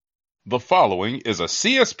The following is a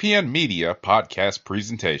CSPN Media podcast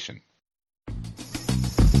presentation.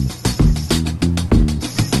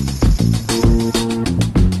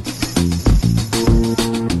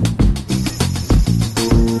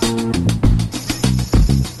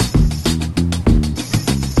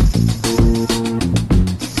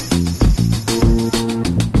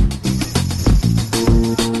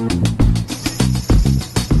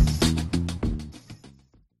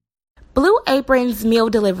 Blue Apron's meal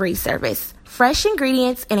delivery service. Fresh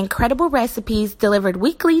ingredients and incredible recipes delivered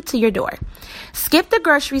weekly to your door. Skip the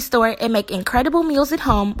grocery store and make incredible meals at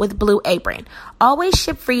home with Blue Apron. Always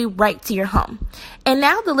ship free right to your home. And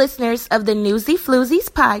now the listeners of the Newsy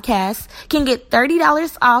Floozies podcast can get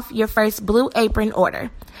 $30 off your first Blue Apron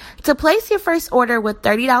order. To place your first order with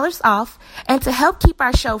 $30 off and to help keep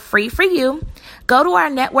our show free for you, go to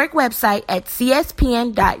our network website at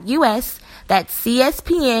cspn.us. That's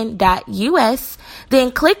cspn.us.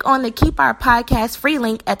 Then click on the Keep Our Podcast Free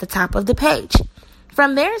link at the top of the page.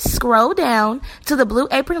 From there, scroll down to the Blue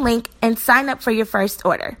Apron link and sign up for your first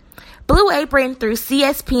order. Blue Apron through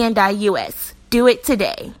cspn.us. Do it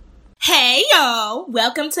today. Hey, y'all.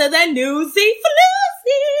 Welcome to the Newsy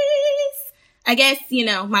Floozies. I guess,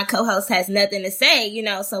 my co-host has nothing to say,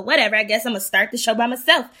 so whatever. I guess I'm going to start the show by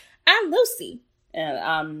myself. I'm Lucy. And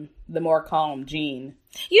I'm the more calm Jean.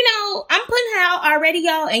 I'm putting her out already,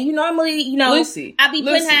 y'all. And you normally, Lucy, I be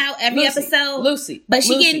putting her out every episode. Lucy. But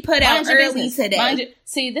she getting put out early today.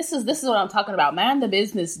 See, this is what I'm talking about. Mind the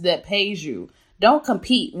business that pays you. Don't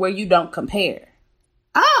compete where you don't compare.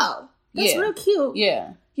 Oh, that's real cute.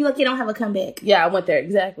 Yeah. You like you don't have a comeback. Yeah, I went there.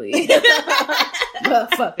 Exactly.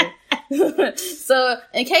 Motherfucker. So,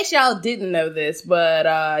 in case y'all didn't know this,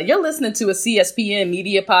 but you're listening to a CSPN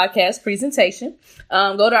Media podcast presentation.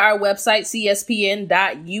 Go to our website,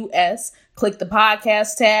 cspn.us, click the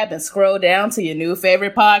podcast tab, and scroll down to your new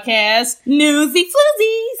favorite podcast, Newsy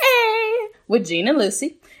Floozies, hey, with Jean and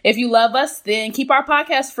Lucy. If you love us, then keep our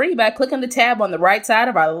podcast free by clicking the tab on the right side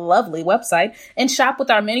of our lovely website and shop with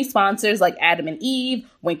our many sponsors like Adam and Eve,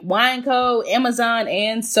 Wink Wine Co., Amazon,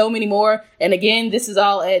 and so many more. And again, this is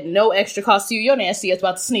all at no extra cost to you. You're nasty as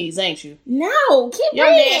about to sneeze, ain't you? No, keep You're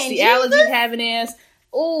reading, nasty, Jesus. allergy having ass.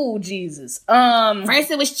 Oh, Jesus. First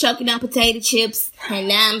it was choking on potato chips, and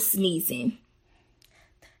now I'm sneezing.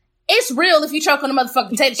 It's real if you choke on a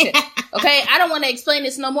motherfucking potato chip. Okay? I don't want to explain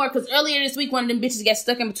this no more because earlier this week, one of them bitches got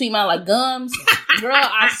stuck in between my gums. Girl,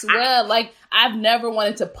 I swear, I've never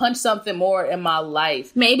wanted to punch something more in my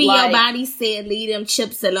life. Maybe your body said leave them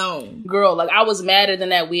chips alone. Girl, I was madder than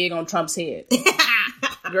that wig on Trump's head.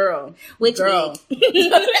 Girl. Which wig?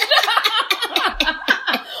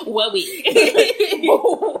 What wig?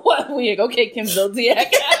 What wig? Okay, Kim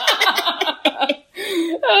Zolciak.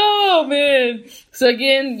 Oh, man. So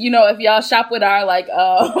again, if y'all shop with our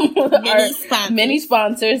many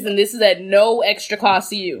sponsors, then this is at no extra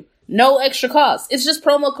cost to you. No extra cost. It's just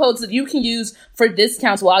promo codes that you can use for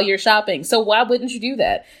discounts while you're shopping. So why wouldn't you do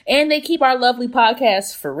that? And they keep our lovely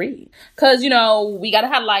podcast free. Because, we got to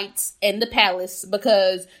have lights in the palace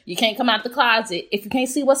because you can't come out the closet if you can't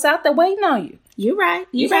see what's out there waiting on you. You're right.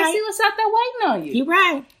 You can't see what's out there waiting on you. You're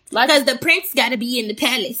right. Because the prince got to be in the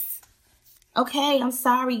palace. Okay, I'm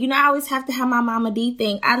sorry. I always have to have my Mama D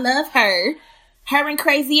thing. I love her. Her and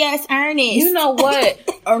crazy ass Ernest. You know what?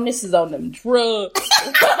 Ernest is on them drugs.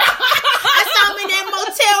 I saw him in that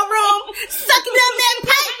motel room sucking up that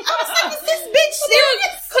pipe. I was like, is this bitch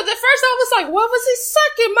serious? Because at first I was like, what was he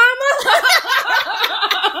sucking, Mama?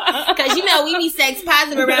 Because, we be sex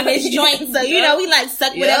positive around this joint. So, we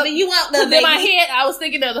suck whatever you want. Because in my head, I was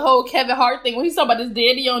thinking of the whole Kevin Hart thing when he's talking about this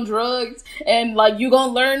daddy on drugs and, you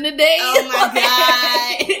gonna learn today. Oh, my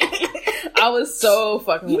God. I was so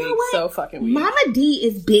fucking weak. So fucking weak. Mama D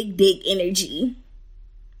is big dick energy.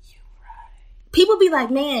 People be like,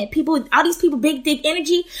 man, all these people big dick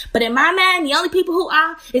energy. But in my mind, the only people who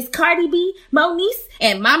are is Cardi B, Moniece,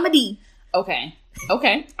 and Mama D. Okay.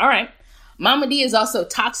 All right. Mama D is also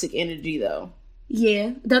toxic energy, though.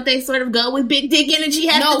 Yeah. Don't they sort of go with big dick energy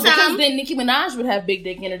half the time? No, because then Nicki Minaj would have big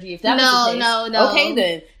dick energy if that was the case. No. Okay,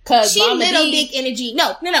 then. Cause she Mama little D, dick energy.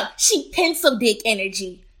 No. She pencil dick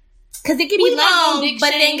energy. Because it can be long,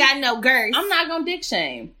 but it ain't got no girth. I'm not gonna dick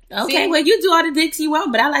shame. Okay, well, you do all the dicks you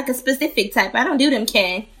want, but I like a specific type. I don't do them,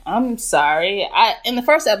 Ken. I'm sorry. In the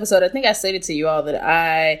first episode, I think I stated to you all that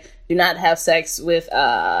I do not have sex with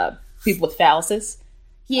people with phalluses.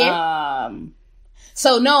 Yeah.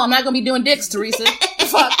 So, no, I'm not gonna be doing dicks, Teresa.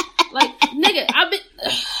 Fuck. Nigga, I've been...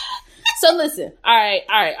 So listen, all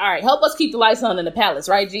right. Help us keep the lights on in the palace,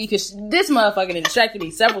 right, G? Because this motherfucker distracted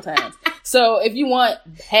me several times. So if you want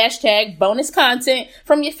hashtag bonus content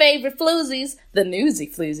from your favorite floozies, the newsy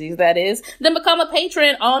floozies, that is, then become a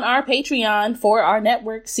patron on our Patreon for our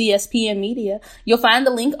network, CSPN Media. You'll find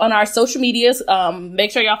the link on our social medias.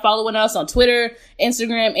 Make sure y'all following us on Twitter,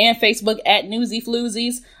 Instagram, and Facebook at Newsy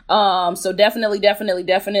Floozies. So definitely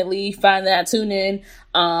find that, tune in.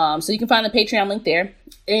 So you can find the Patreon link there.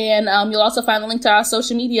 And you'll also find the link to our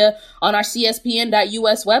social media on our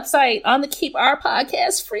CSPN.us website on the Keep Our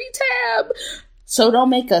Podcast Free tab. So don't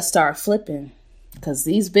make us start flipping, because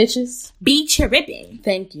these bitches be tripping.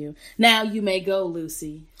 Thank you. Now you may go,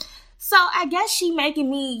 Lucy. So I guess she making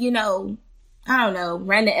me, I don't know,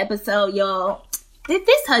 run the episode, y'all.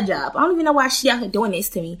 This her job. I don't even know why she out here doing this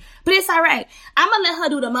to me. But it's all right. I'm going to let her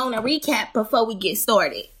do the Mona recap before we get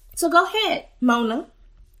started. So go ahead, Mona.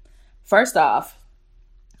 First off,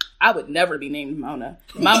 I would never be named Mona.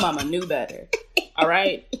 My mama knew better. All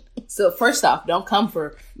right? So first off, don't come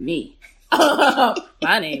for me.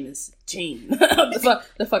 My name is Jean.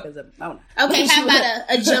 the fuck is a Mona? Okay, how about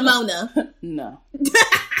a Jamona? No.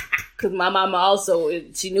 Because my mama also,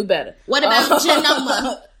 she knew better. What about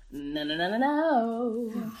Janoma?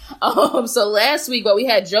 No. So last week, we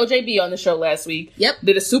had Joe JB on the show last week. Yep.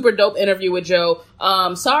 Did a super dope interview with Joe.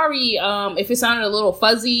 Sorry if it sounded a little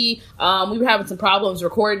fuzzy. We were having some problems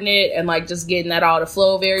recording it and just getting that all to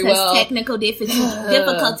flow very well. Technical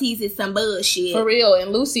difficulties is some bullshit. For real.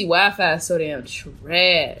 And Lucy Wi-Fi is so damn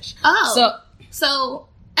trash. Oh. So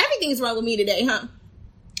everything's wrong with me today, huh?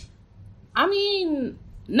 I mean,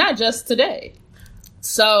 not just today.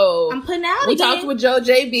 So I'm putting out we again. talked with Joe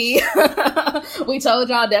JB. We told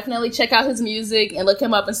y'all definitely check out his music and look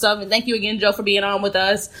him up and stuff. And thank you again, Joe, for being on with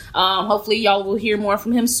us. Hopefully y'all will hear more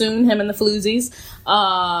from him soon, him and the Floozies.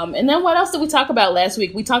 And then what else did we talk about last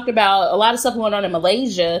week? We talked about a lot of stuff going on in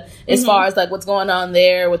Malaysia as far as what's going on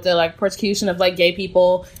there with the persecution of gay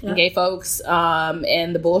people and gay folks,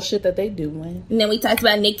 and the bullshit that they doing. And then we talked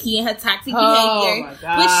about Nikki and her toxic behavior, my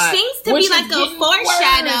God. which seems to be a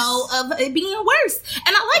foreshadow of it being worse.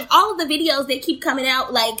 And I like all of the videos that keep coming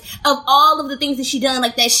out, of all of the things that she done,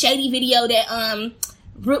 that shady video that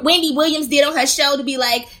Wendy Williams did on her show to be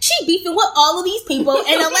she beefing with all of these people, and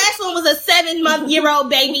the last one was a 7-month-old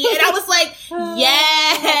baby, and I was like,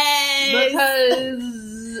 yes, because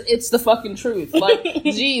it's the fucking truth.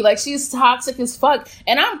 She's toxic as fuck,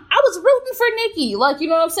 and I was rooting for Nicki, you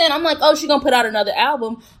know what I'm saying? I'm oh, she's gonna put out another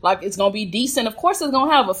album, it's gonna be decent. Of course, it's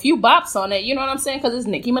gonna have a few bops on it, you know what I'm saying? Because it's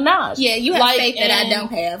Nicki Minaj. Yeah, you have faith that I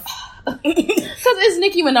don't have. Because it's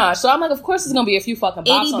Nicki Minaj, so I'm of course it's gonna be a few fucking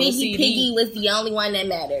bops Itty on the Bitty CD. Piggy was the only one that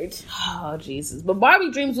mattered. Oh Jesus! But Barbie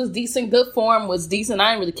Dreams was decent. Good Form was decent. I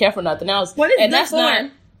didn't really care for nothing else. What is and Good that's Form?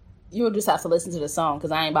 Not. You'll just have to listen to the song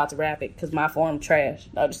because I ain't about to rap it because my form trash.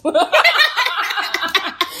 No, just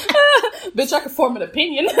bitch, I can form an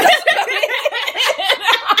opinion.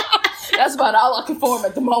 That's about all I can form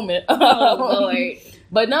at the moment. Oh Lord.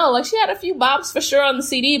 But no, she had a few bops for sure on the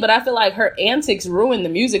CD, but I feel her antics ruined the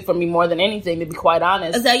music for me more than anything, to be quite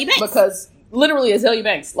honest. Azalea Banks. Because literally Azalea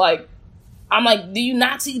Banks, I'm do you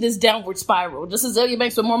not see this downward spiral? Just Azalea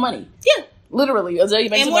Banks with more money. Yeah. Literally, Azalea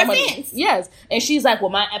Banks and with more money. fans. Yes. And she's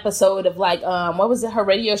my episode of what was it, her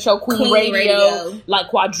radio show, Queen Radio.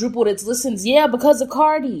 Quadrupled its listens. Yeah, because of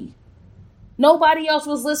Cardi. Nobody else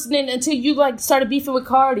was listening until you started beefing with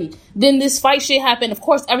Cardi. Then this fight shit happened. Of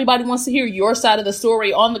course, everybody wants to hear your side of the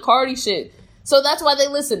story on the Cardi shit. So that's why they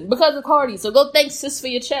listen, because of Cardi. So go thank sis for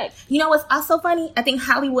your check. You know what's also funny? I think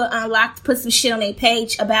Hollywood Unlocked put some shit on their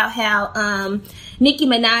page about how Nicki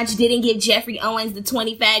Minaj didn't give Jeffrey Owens the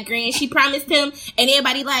 $25,000 she promised him, and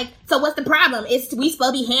everybody so what's the problem? Is we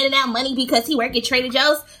supposed to be handing out money because he work at Trader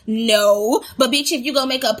Joe's? No, but bitch, if you gonna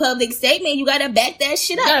make a public statement, you gotta back that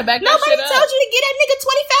shit up. Nobody told you to get that nigga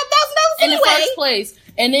 $25,000 anyway. In the first place.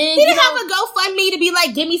 And then he didn't have a GoFundMe to be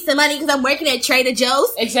give me some money because I'm working at Trader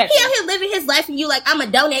Joe's. Exactly. He out here living his life and you I'm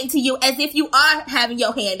gonna donate to you as if you are having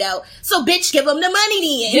your hand out. So bitch, give him the money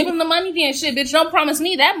then. Give him the money then. Shit, bitch, don't promise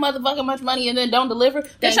me that motherfucking much money and then don't deliver.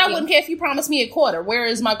 Bitch, I wouldn't care if you promised me a quarter. Where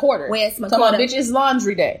is my quarter? Where's my quarter? quarter? Bitch, it's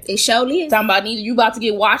laundry day. It surely is. Talking about either you about to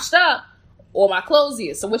get washed up or my clothes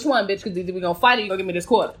is. So which one, bitch? Because either we gonna fight or you gonna give me this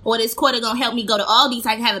quarter. Or this quarter gonna help me go to Aldi so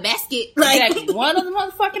I can have a basket. Exactly. One of the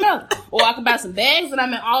motherfucking other. Or I can buy some bags and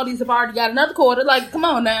I'm at Aldi's if I already got another quarter. Come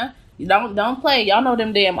on now. You don't play. Y'all know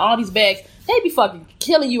them damn Aldi's bags. They be fucking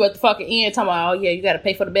killing you at the fucking end. Talking about, oh yeah, you gotta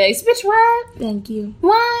pay for the bags. Bitch, what? Thank you.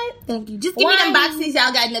 What? Thank you. Just give me them boxes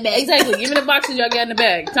y'all got in the bag. Exactly. Give me the boxes y'all got in the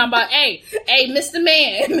bag. Talking about, hey, Mr.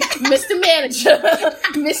 Man, Mr. Manager,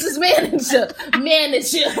 Mrs. Manager.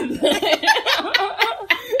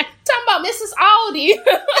 Talking about Mrs. Aldi.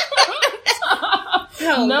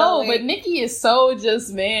 No, Lord. but Nicki is so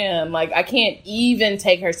just, man, like, I can't even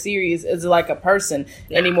take her serious as, like, a person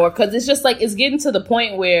anymore. Because it's just, like, it's getting to the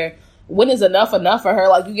point where when is enough for her?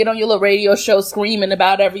 Like, you get on your little radio show screaming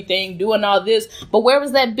about everything, doing all this. But where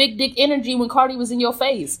was that big dick energy when Cardi was in your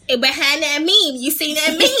face? Behind that meme. You seen that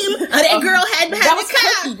meme? That girl had behind that was the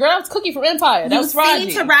car. Cookie. Girl, that was Cookie from Empire. That was Raji.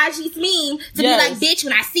 You seen Taraji's meme to be like, bitch,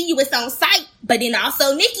 when I see you, it's on sight. But then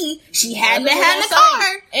also Nicki, she had behind the car.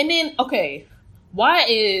 And then, okay, why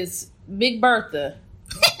is Big Bertha?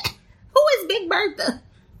 Who is Big Bertha?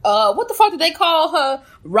 What the fuck did they call her?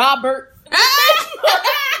 Robert.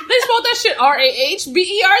 They spelled that shit Rahbert,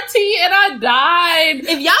 and I died.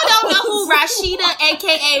 If y'all don't know who Rashida,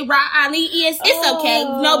 aka Ra Ali is, it's okay.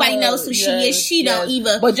 Nobody knows who she is. She don't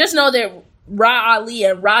either. But just know that Ra Ali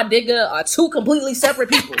and Ra Digga are two completely separate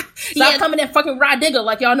people. Stop coming in fucking Ra Digga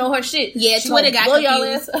like y'all know her shit. Yeah, Twitter got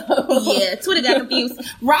confused. Yeah, Twitter got confused.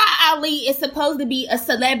 Ra Ali is supposed to be a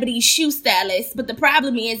celebrity shoe stylist, but the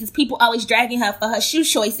problem is people always dragging her for her shoe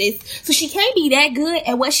choices. So she can't be that good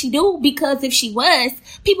at what she do, because if she was,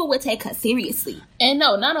 people would take her seriously. And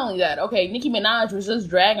no, not only that. Okay, Nicki Minaj was just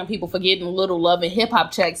dragging people for getting little love and hip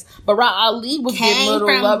hop checks, but Ra Ali was getting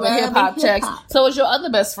little love and hip hop checks. So was your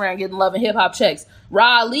other best friend getting love and hip hop checks?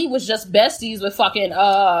 Ra Ali was just besties with fucking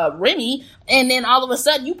Remy, and then all of a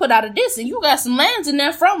sudden you put out a diss and you got some lands in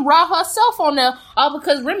there from Ra herself on there, all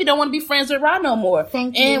because Remy don't want to be friends with Ra no more.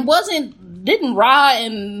 Thank you. And didn't Ra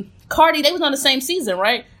and Cardi, they was on the same season,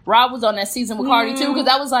 right? Ra was on that season with Cardi too, because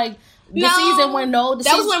that was like season when that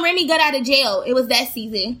was when Remy got out of jail. It was that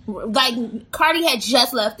season. Like, Cardi had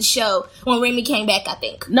just left the show when Remy came back, I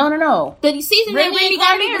think. No. The season that Remy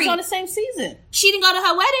got married was on the same season. She didn't go to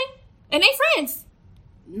her wedding, and they friends.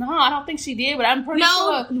 No, I don't think she did, but I'm pretty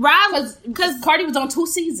sure. Because Cardi was on 2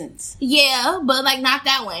 seasons. Yeah, but like not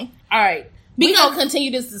that one. All right. We're going to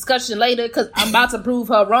continue this discussion later because I'm about to prove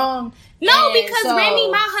her wrong. No, because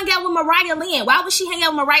Remy Ma hung out with Mariah Lynn. Why would she hang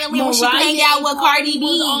out with Mariah Lynn when she could hang out with Cardi B?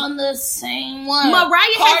 Was on the same one. Mariah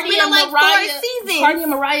has been on like 4 seasons. Cardi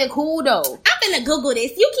and Mariah cool though. I'm finna Google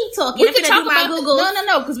this. You keep talking. I'm finna do my Googles.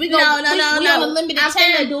 No, because we on a limited time. I'm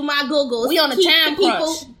finna do my Googles. We on a time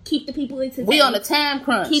crunch. Keep the people entertained. We on a time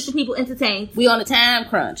crunch. Keep the people entertained. We on a time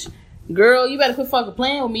crunch. Girl, you better quit fucking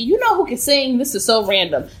playing with me. You know who can sing? This is so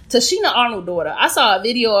random. Tashina Arnold's daughter. I saw a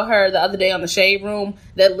video of her the other day on the Shade Room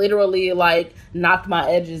that literally, like, knocked my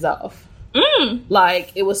edges off.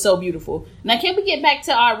 Like, it was so beautiful. Now, can we get back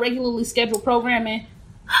to our regularly scheduled programming?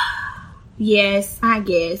 Yes, I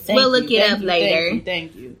guess. We'll look it up later.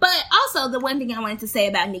 Thank you. But also, the one thing I wanted to say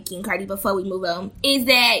about Nicki and Cardi before we move on is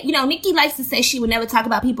that, you know, Nicki likes to say she would never talk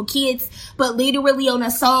about people's kids, but literally on a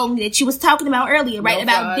song that she was talking about earlier, right?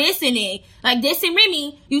 About dissing it. Like, dissing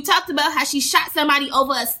Remy, you talked about how she shot somebody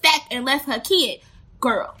over a stack and left her kid.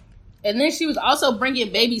 Girl. And then she was also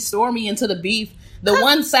bringing Baby Stormy into the beef. The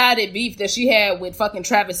one-sided beef that she had with fucking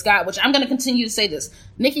Travis Scott, which I'm going to continue to say this.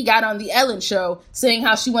 Nicki got on the Ellen show saying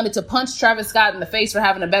how she wanted to punch Travis Scott in the face for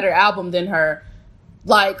having a better album than her.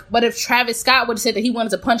 Like, but if Travis Scott would have said that he wanted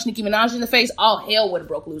to punch Nicki Minaj in the face, all hell would have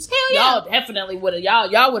broke loose. Hell yeah. Y'all definitely would have.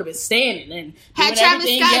 Y'all would have been standing and had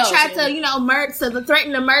Travis Scott tried to, you know,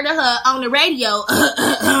 threaten to murder her on the radio.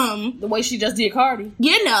 The way she just did Cardi.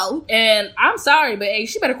 You know. And I'm sorry, but hey,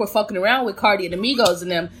 she better quit fucking around with Cardi and Amigos and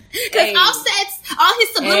them. Because Offset's, all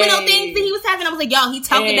his subliminal things that he was having, I was like, yo, he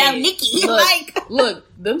talking about Nicki.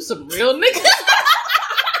 Look, them some real niggas.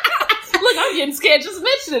 Look, I'm getting scared just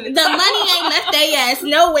mentioning it. The money ain't left their ass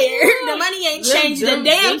nowhere. The money ain't changed the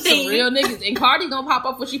damn thing. Some real niggas. And Cardi gonna pop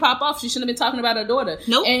off when she pop off. She shouldn't have been talking about her daughter.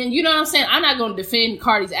 Nope. And you know what I'm saying? I'm not gonna defend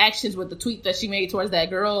Cardi's actions with the tweet that she made towards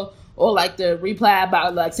that girl. Or like the reply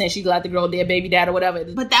about like saying she got the girl dead baby dad or whatever.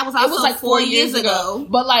 But that was also it was like 4 years ago.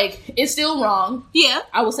 But like, it's still wrong. Yeah.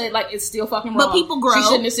 I would say like it's still fucking wrong. But people grow. She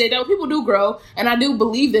shouldn't have said that. But people do grow. And I do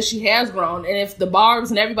believe that she has grown. And if the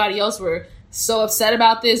Barbs and everybody else were so upset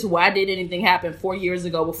about this, why did anything happen 4 years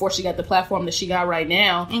ago before she got the platform that she got right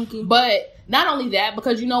now? Thank you. But not only that,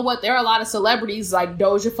 because you know what, there are a lot of celebrities like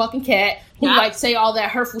Doja fucking Cat who like say all that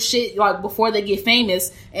hurtful shit like before they get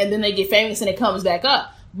famous, and then they get famous and it comes back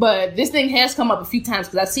up. But this thing has come up a few times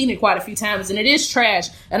because I've seen it quite a few times, and it is trash.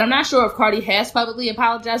 And I'm not sure if Cardi has publicly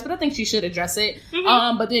apologized, but I think she should address it.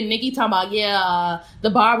 Mm-hmm. But then Nicki talking about, the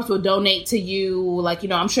Barbs will donate to you. Like, you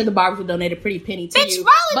know, I'm sure the Barbs will donate a pretty penny to you.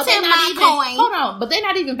 But they're not even, hold on, but they're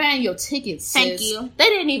not even buying your tickets, sis. Thank you. They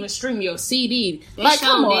didn't even stream your CD. Like,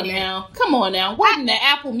 come on now. Come on now. Wasn't that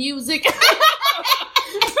Apple Music?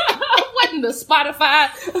 Wasn't The Spotify.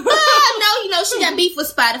 No, she got beef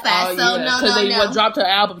with Spotify. Because they dropped her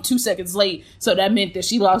album 2 seconds late, so that meant that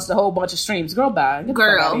she lost a whole bunch of streams. Girl, bye.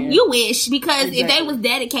 Girl, you wish, because if they was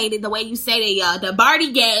dedicated the way you say they are, the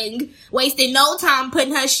Barty gang wasted no time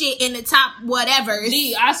putting her shit in the top whatever.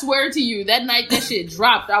 Gee, I swear to you, that night that shit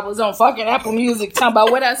dropped, I was on fucking Apple Music talking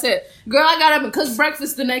about what I said. Girl, I got up and cooked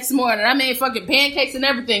breakfast the next morning. I made fucking pancakes and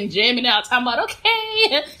everything, jamming out, talking about,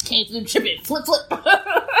 okay, came through tripping, flip.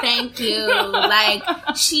 Thank you. Like,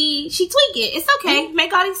 she tweak it. It's okay.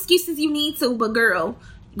 Make all the excuses you need to, but girl,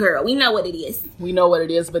 we know what it is. We know what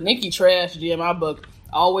it is, but Nicki trash, G, in my book.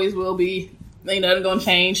 Always will be. Ain't nothing gonna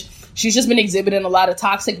change. She's just been exhibiting a lot of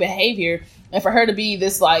toxic behavior, and for her to be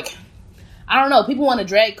this, like, I don't know, people want to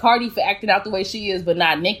drag Cardi for acting out the way she is, but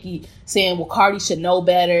not Nicki, saying, well, Cardi should know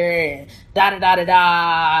better, and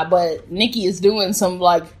da-da-da-da-da, but Nicki is doing some,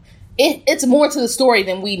 like, it's more to the story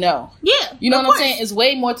than we know. Yeah, you know what I'm saying? It's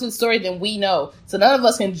way more to the story than we know. So none of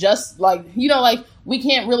us can just, like, we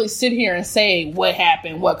can't really sit here and say what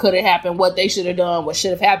happened, what could have happened, what they should have done, what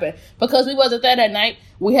should have happened, because we wasn't there that night.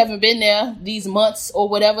 We haven't been there these months or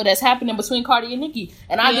whatever that's happening between Cardi and Nicki.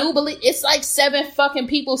 And I do believe it's like 7 fucking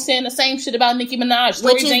people saying the same shit about Nicki Minaj.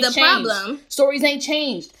 Stories Which is ain't the changed. problem. Stories ain't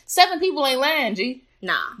changed. 7 people ain't lying, G.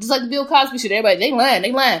 Nah. Just like the Bill Cosby shit. Everybody, they lying.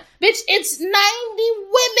 Bitch, it's 90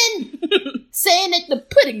 women saying that the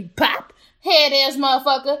pudding pop head ass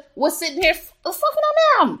motherfucker was sitting here fucking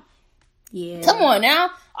on them. Yeah. Come on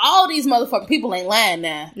now. All these motherfucking people ain't lying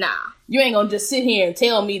now. Nah. You ain't gonna just sit here and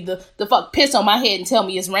tell me the fuck piss on my head and tell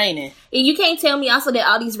me it's raining. And you can't tell me also that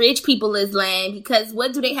all these rich people is lying, because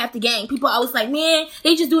what do they have to gain? People are always like, man,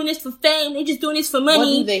 they just doing this for fame. They just doing this for money.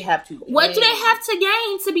 What do they have to gain? What do they have to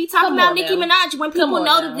gain to be talking about Nicki Minaj when people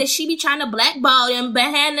know that she be trying to blackball them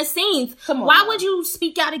behind the scenes? Why would you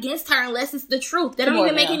speak out against her unless it's the truth? That don't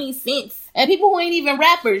even make any sense. And people who ain't even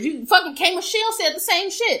rappers, you fucking K. Michelle said the same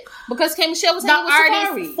shit, because K. Michelle was hanging with Safaree. The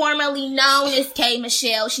artist formerly known as K.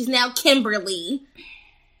 Michelle, she's now Kimberly.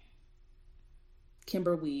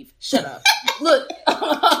 Kimber Weave. Shut up. Look,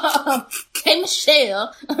 K.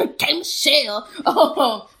 Michelle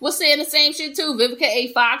was saying the same shit too. Vivica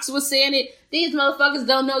A. Fox was saying it. These motherfuckers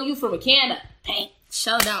don't know you from a can of paint.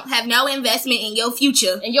 Sure don't. Have no investment in your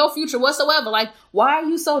future. In your future whatsoever. Like, why are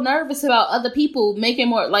you so nervous about other people making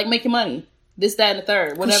money? This, that, and the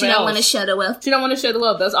third. Whatever she don't want to share the wealth. She don't want to share the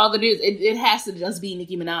wealth. That's all it is. It has to just be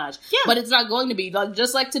Nicki Minaj. Yeah. But it's not going to be. Like,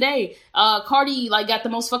 just like today, Cardi, like, got the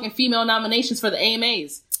most fucking female nominations for the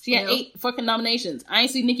AMAs. She had 8 fucking nominations. I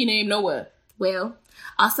ain't see Nicki name nowhere. Well,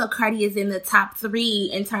 also Cardi is in the top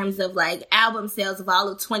 3 in terms of, like, album sales of all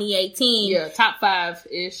of 2018. Yeah, top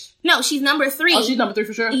 5-ish. No, she's number 3. Oh, she's number 3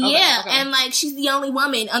 for sure? Yeah, okay. And, like, she's the only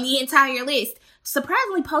woman on the entire list.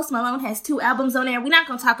 Surprisingly, Post Malone has 2 albums on there. We're not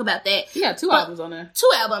going to talk about that. Yeah, 2 albums on there.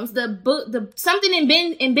 2 albums. The something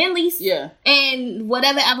in Bentley's. Yeah. And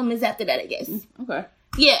whatever album is after that, I guess. Okay.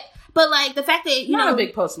 Yeah. But, like, the fact that, not a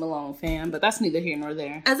big Post Malone fan, but that's neither here nor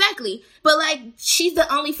there. Exactly. But, like, she's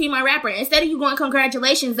the only female rapper. Instead of you going,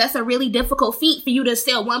 congratulations, that's a really difficult feat for you to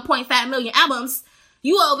sell 1.5 million albums.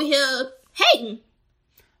 You over here hating.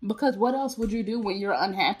 Because what else would you do when you're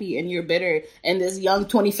unhappy and you're bitter and this young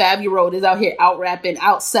 25-year-old is out here out-rapping,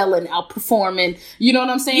 out-selling, out-performing? You know what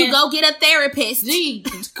I'm saying? You go get a therapist. Gee,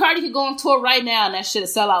 Cardi could go on tour right now and that shit'll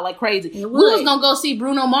sell out like crazy. We was gonna go see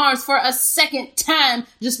Bruno Mars for a second time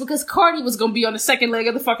just because Cardi was gonna be on the second leg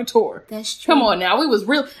of the fucking tour. That's true. Come on now. We was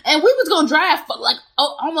real. And we was gonna drive for like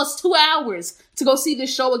almost 2 hours to go see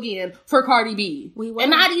this show again for Cardi B. We were. And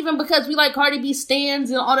not even because we like Cardi B stands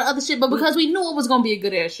and all the other shit, but because we knew it was gonna be a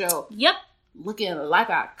good ass show. Yep. Looking like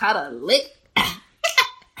I caught a lick.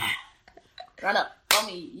 Run up on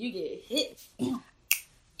me, you get hit.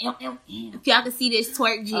 If y'all can see this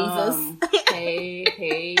twerk, Jesus.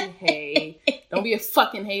 Hey. Don't be a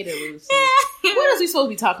fucking hater, Lucy. What else we supposed to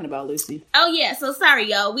be talking about, Lucy? Oh, yeah. So, sorry,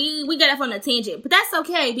 y'all. We got off on a tangent. But that's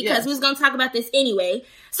okay, because we was going to talk about this anyway.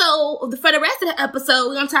 So, for the rest of the episode,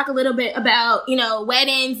 we're going to talk a little bit about,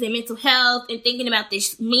 weddings and mental health and thinking about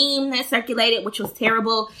this meme that circulated, which was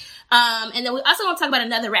terrible. And then we also going to talk about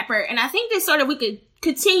another rapper. And I think this we could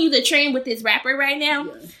continue the trend with this rapper right now.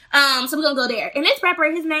 Yeah. So we're gonna go there. And this rapper,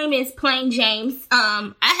 his name is Plain James.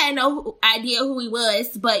 I had no idea who he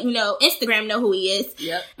was, but Instagram know who he is.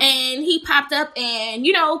 Yep. And he popped up, and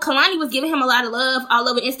Kalani was giving him a lot of love all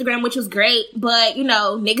over Instagram, which was great. But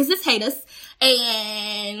niggas is haters,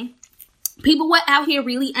 and people were out here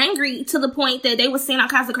really angry to the point that they were saying all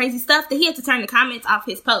kinds of crazy stuff that he had to turn the comments off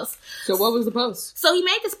his post. So what was the post? So he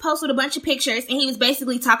made this post with a bunch of pictures, and he was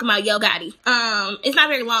basically talking about Yo Gotti. It's not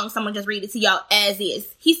very long, so I'm gonna just read it to y'all as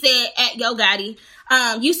is. He said, at Yo Gotti,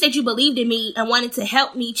 you said you believed in me and wanted to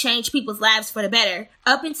help me change people's lives for the better.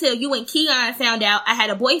 Up until you and Keon found out I had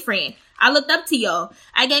a boyfriend. I looked up to y'all.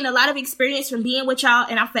 I gained a lot of experience from being with y'all,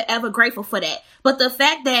 and I'm forever grateful for that. But the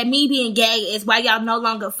fact that me being gay is why y'all no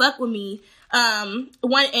longer fuck with me, and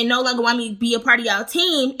no longer want me to be a part of y'all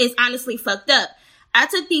team is honestly fucked up. I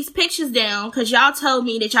took these pictures down because y'all told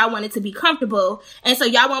me that y'all wanted to be comfortable, and so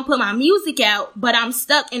y'all won't put my music out, but I'm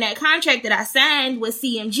stuck in that contract that I signed with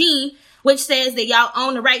CMG, which says that y'all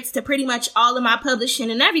own the rights to pretty much all of my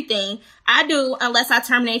publishing and everything. I do, unless I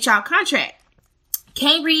terminate y'all contract.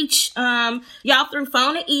 Can't reach y'all through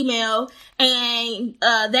phone and email, and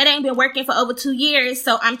that ain't been working for over 2 years,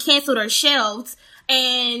 so I'm canceled or shelved,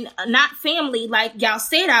 and not family like y'all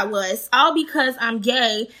said I was, all because I'm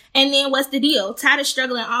gay. And then what's the deal? Tired of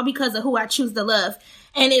struggling, all because of who I choose to love.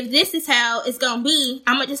 And if this is how it's gonna be,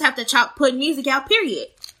 I'm gonna just have to put music out, period.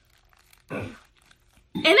 And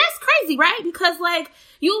that's crazy, right? Because, like,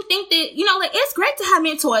 you think that, you know, like, it's great to have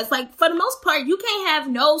mentors. Like, for the most part, you can't have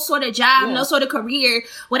no sort of job, no sort of career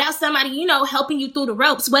without somebody, you know, helping you through the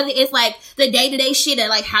ropes. Whether it's, like, the day-to-day shit of,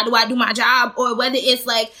 like, how do I do my job? Or whether it's,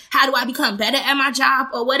 like, how do I become better at my job?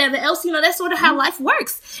 Or whatever else, you know, that's sort of how life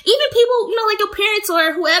works. Even people, you know, like your parents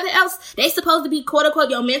or whoever else, they supposed to be,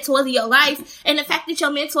 quote-unquote, your mentors of your life. And the fact that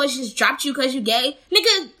your mentors just dropped you because you gay.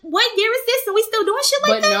 Nigga, what year is this? And we still doing shit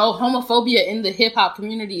like that? But no, homophobia in the hip-hop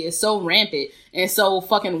community is so rampant and so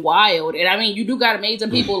fucking wild. And I mean, you do got amazing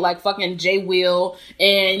people like fucking Jay Will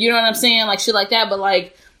and you know what I'm saying, like shit like that. But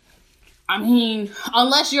like, I mean,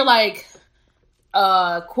 unless you're like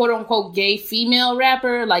quote unquote gay female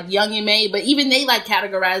rapper like Young M.A, but even they like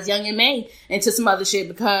categorize Young M.A into some other shit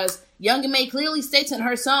because Young M.A clearly states in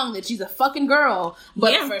her song that she's a fucking girl,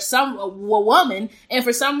 but for some a woman, and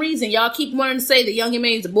for some reason y'all keep wanting to say that Young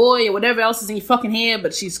M.A is a boy or whatever else is in your fucking head,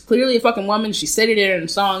 but she's clearly a fucking woman. She said it in her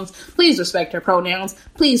songs. Please respect her pronouns.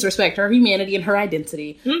 Please respect her humanity and her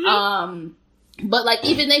identity. But, like,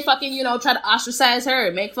 even they fucking, you know, try to ostracize her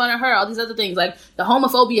and make fun of her, all these other things. Like, the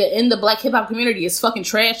homophobia in the black hip-hop community is fucking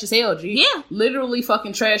trash as hell, G. Yeah. Literally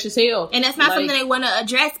fucking trash as hell. And that's not something they want to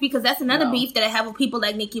address because that's another beef that I have with people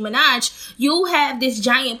like Nicki Minaj. You have this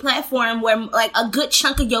giant platform where, like, a good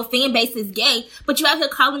chunk of your fan base is gay, but you out here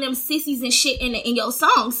calling them sissies and shit in your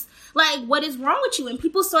songs. Like, what is wrong with you? And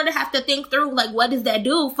people sort of have to think through, like, what does that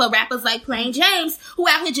do for rappers like Plain James, who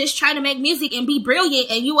out here just trying to make music and be brilliant,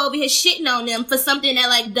 and you over here shitting on them for something that,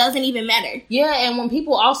 like, doesn't even matter. Yeah, and when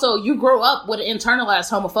people also, you grow up with internalized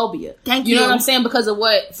homophobia. Thank you. You know what I'm saying? Because of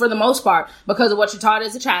what, for the most part, because of what you're taught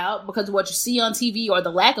as a child, because of what you see on TV, or the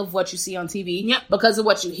lack of what you see on TV, because of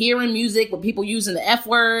what you hear in music, with people using the F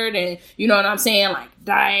word, and, you know what I'm saying, like,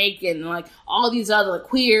 dyke, and, like, all these other, like,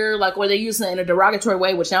 queer, like, where they're using it in a derogatory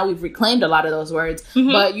way, which now we've reclaimed a lot of those words.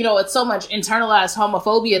 But, you know, it's so much internalized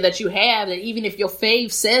homophobia that you have that even if your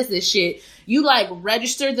fave says this shit, you, like,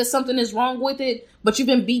 registered that something is wrong with it, but you've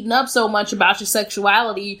been beaten up so much about your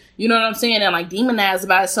sexuality, you know what I'm saying, and, like, demonized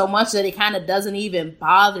about it so much that it kind of doesn't even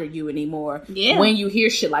bother you anymore when you hear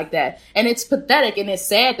shit like that. And it's pathetic, and it's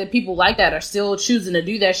sad that people like that are still choosing to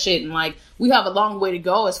do that shit, and, like, we have a long way to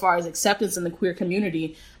go as far as acceptance in the queer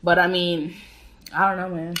community, but, I mean, I don't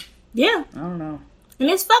know, man. Yeah. I don't know. And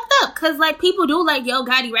it's fucked up, because, like, people do like Yo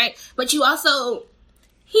Gotti, right? But you also,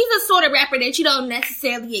 he's a sort of rapper that you don't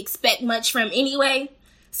necessarily expect much from anyway.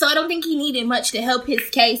 So I don't think he needed much to help his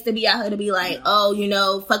case to be out here to be like, oh, you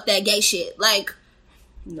know, fuck that gay shit. Like,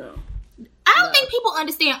 no. I don't think people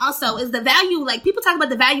understand also is the value, like, people talk about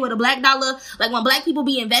the value of the black dollar, like, when black people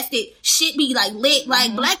be invested, shit be, like, lit,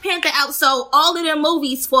 like, Black Panther outsold all of their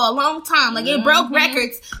movies for a long time, like, it broke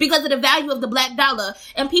records because of the value of the black dollar,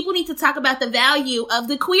 and people need to talk about the value of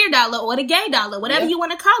the queer dollar or the gay dollar, whatever you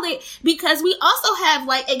want to call it, because we also have,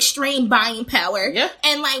 like, extreme buying power,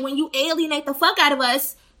 and, like, when you alienate the fuck out of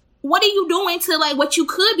us, what are you doing to, like, what you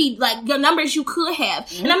could be, like, your numbers you could have?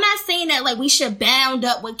 And I'm not saying that, like, we should bound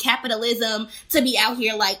up with capitalism to be out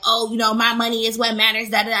here like, oh, you know, my money is what matters,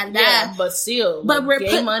 da-da-da-da. Yeah, but still, but like,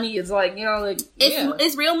 gay money is, like, you know, like,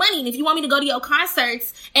 it's real money. And if you want me to go to your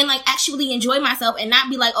concerts and, like, actually enjoy myself and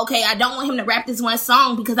not be like, okay, I don't want him to rap this one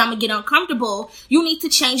song because I'm gonna get uncomfortable, you need to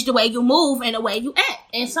change the way you move and the way you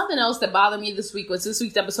act. And something else that bothered me this week was this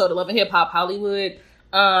week's episode of Love and Hip Hop Hollywood.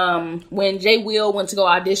 When Jay Will went to go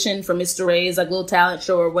audition for Mr. Ray's, like, little talent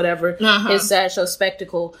show or whatever, his sad show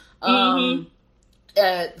Spectacle, for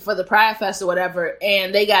the Pride Fest or whatever,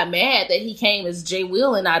 and they got mad that he came as Jay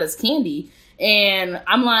Will and not as Candy. And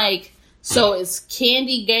I'm like, So is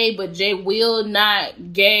Kandi gay, but Jay Will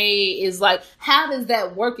not gay? Is like, how does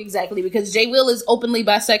that work exactly? Because Jay Will is openly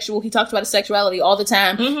bisexual. He talks about his sexuality all the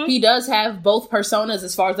time. Mm-hmm. He does have both personas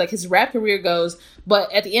as far as like his rap career goes.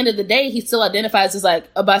 But at the end of the day, he still identifies as like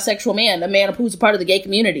a bisexual man, a man who's a part of the gay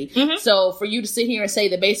community. Mm-hmm. So for you to sit here and say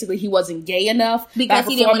that basically he wasn't gay enough because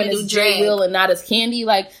he didn't want to do Jay Will and not as Kandi,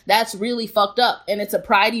 like that's really fucked up. And it's a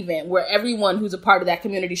pride event where everyone who's a part of that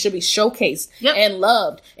community should be showcased and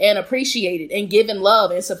loved and appreciated and given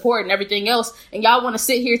love and support and everything else. And y'all want to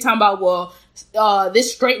sit here talking about, well,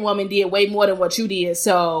 this straight woman did way more than what you did,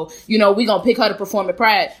 so we gonna pick her to perform at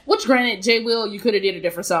Pride. Which, granted, Jay Will, you could have did a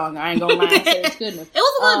different song. I ain't gonna lie, it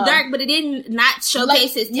was a little dark, but it didn't not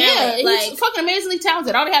showcase his talent. Yeah, he's fucking amazingly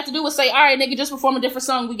talented. All they have to do was say, "All right, nigga, just perform a different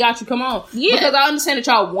song. We got you. Come on." Yeah, because I understand that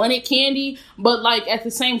y'all wanted Kandi, but like at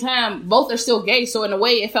the same time, both are still gay. So in a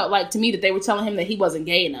way, it felt like to me that they were telling him that he wasn't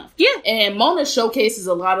gay enough. Yeah, and Mona showcases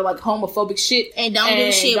a lot of like homophobic shit and don't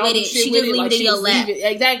do shit with it. She just leave it in your lap.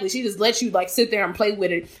 Exactly. She just lets you like sit there and play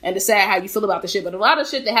with it and decide how you feel about the shit. But a lot of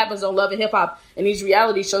shit that happens on Love and Hip Hop and these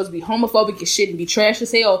reality shows be homophobic as shit and be trash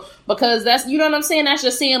as hell, because that's, you know what I'm saying, that's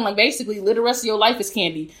just saying like basically live the rest of your life as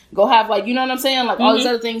Kandi. Go have like, you know what I'm saying, like all these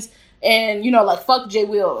other things. And, like, fuck Jay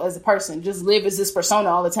Will as a person. Just live as this persona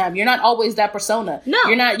all the time. You're not always that persona. No.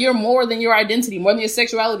 You're more than your identity, more than your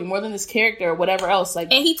sexuality, more than this character or whatever else.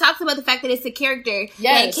 Like, and he talks about the fact that it's a character.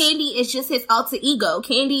 Yes. Like, Kandi is just his alter ego.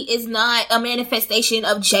 Kandi is not a manifestation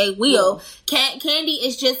of Jay Will. Kandi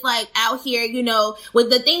is just, like, out here, with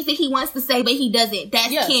the things that he wants to say, but he doesn't. That's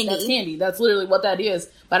Kandi. That's Kandi. That's literally what that is.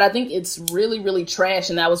 But I think it's really, really trash,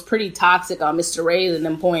 and that was pretty toxic on Mr. Ray at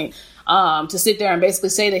them point. To sit there and basically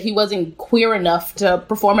say that he wasn't queer enough to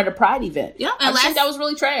perform at a Pride event. Yeah, I think that was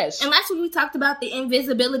really trash. And last week we talked about the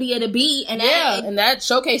invisibility of the bee, and that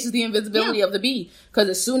showcases the invisibility of the bee. Because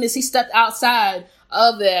as soon as he stepped outside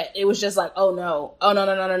of that, it was just like, oh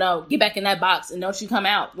no, get back in that box and don't you come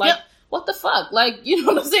out. Like, what the fuck? Like, you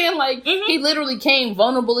know what I'm saying? Like, he literally came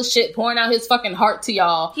vulnerable as shit, pouring out his fucking heart to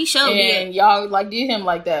y'all. He showed it. And y'all like did him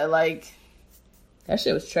like that. Like, that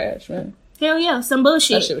shit was trash, man. Hell yeah, some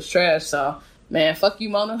bullshit. That shit was trash, so, man, fuck you,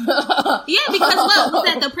 Mona. Yeah, because what was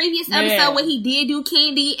that the previous episode where he did do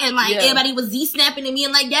Kandi and, like, everybody was Z-snapping and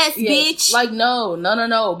being like, yes, bitch. Like,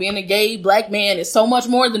 no. Being a gay black man is so much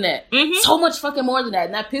more than that. Mm-hmm. So much fucking more than that.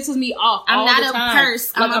 And that pisses me off I'm all not the a time.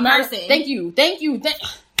 purse. Like, I'm a person. Thank you.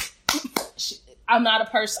 I'm not a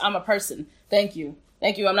purse. I'm a person. Thank you.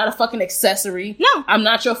 I'm not a fucking accessory. No. I'm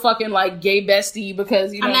not your fucking, like, gay bestie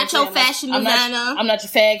because, I'm not your fashion designer. I'm not your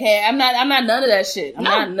fag head. I'm not none of that shit. I'm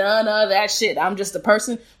not none of that shit. I'm just a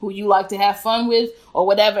person who you like to have fun with or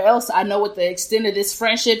whatever else. I know what the extent of this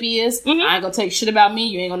friendship is. Mm-hmm. I ain't gonna tell you shit about me.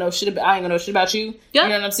 You ain't gonna know shit about, I ain't gonna know shit about you. Yep. You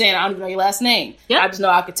know what I'm saying? I don't even know your last name. Yep. I just know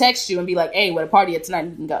I could text you and be like, hey, where the party at tonight?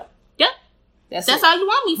 You can go. Yep. That's all you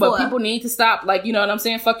want me for. But people need to stop, like, you know what I'm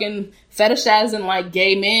saying, fucking fetishizing, like,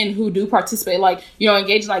 gay men who do participate, like,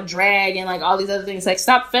 engage in, like, drag and, like, all these other things. Like,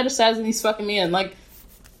 stop fetishizing these fucking men. Like,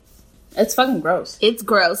 it's fucking gross. It's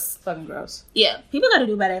gross. Fucking gross. Yeah. People gotta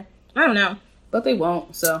do better. I don't know. But they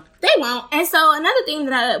won't, so. They won't. And so, another thing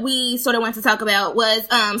that we sort of wanted to talk about was,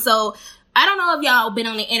 so, I don't know if y'all been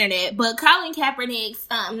on the internet, but Colin Kaepernick's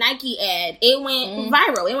Nike ad, it went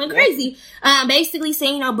viral. It went crazy. Basically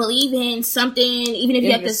saying, believe in something, even if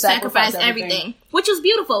you have to sacrifice everything. Which was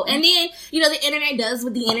beautiful. And then, the internet does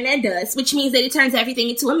what the internet does, which means that it turns everything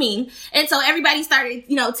into a meme. And so everybody started,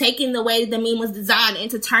 taking the way the meme was designed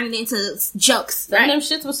and to turn it into jokes. Some of them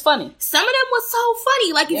shits was funny. Some of them was so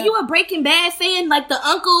funny. Like, if you a Breaking Bad fan, like the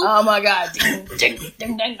uncle. Oh my God. Ding, ding,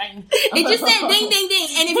 ding, ding, ding. It just said ding, ding, ding.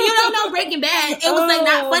 And if you don't know Breaking Bad, it was like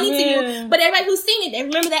not funny to you. But everybody who's seen it, they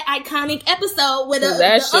remember that iconic episode where the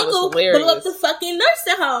uncle blew up the fucking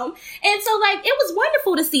nursing home. And so, like, it was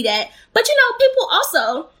wonderful to see that. But, people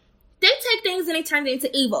also, they take things and they turn it into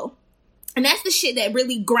evil. And that's the shit that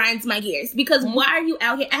really grinds my gears. Because why are you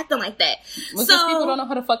out here acting like that? Because people don't know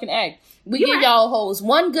how to fucking act. We give y'all hoes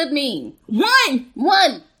one good meme.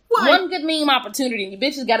 One good meme opportunity, and you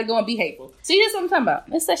bitches gotta go and be hateful. See, that's what I'm talking about.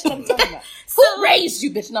 That's that shit I'm talking about. Who raised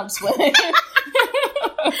you, bitch? No, I'm sweating. So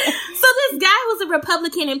this guy was a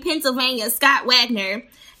Republican in Pennsylvania, Scott Wagner.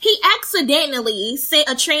 He accidentally sent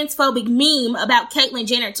a transphobic meme about Caitlyn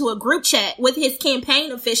Jenner to a group chat with his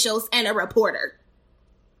campaign officials and a reporter.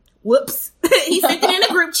 Whoops. He sent it in a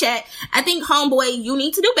group chat. I think, homeboy, you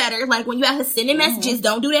need to do better. Like, when you out here sending messages,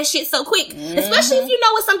 don't do that shit so quick. Especially if you know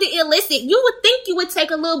it's something illicit. You would think you would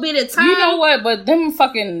take a little bit of time. You know what? But them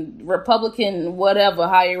fucking Republican whatever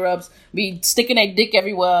higher-ups be sticking their dick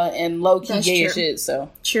everywhere and low-key gay as shit, so.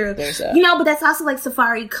 True. There's that. You know, but that's also like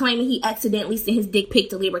Safari claiming he accidentally sent his dick pic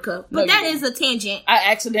to Lyrica. But that is a tangent.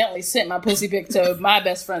 I accidentally sent my pussy pic to my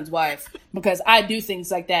best friend's wife because I do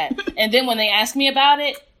things like that. And then when they ask me about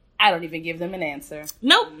it, I don't even give them an answer.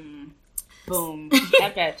 Nope. Boom.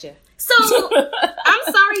 I gotcha. So,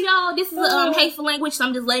 I'm sorry, y'all. This is hateful language, so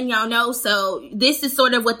I'm just letting y'all know. So, this is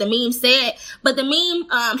sort of what the meme said. But the meme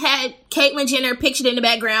had Caitlyn Jenner pictured in the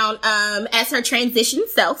background as her transition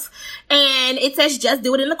self. And it says, just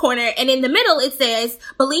do it in the corner. And in the middle, it says,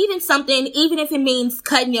 believe in something, even if it means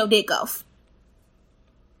cutting your dick off.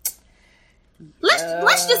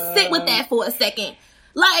 Let's just sit with that for a second.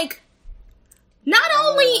 Like, not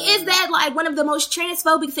only is that, like, one of the most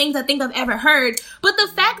transphobic things I think I've ever heard, but the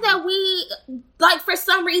fact that we, like, for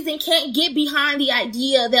some reason can't get behind the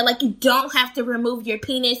idea that, like, you don't have to remove your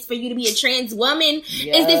penis for you to be a trans woman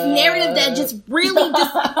is this narrative that just really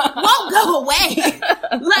just won't go away.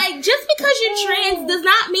 Like, just because you're trans does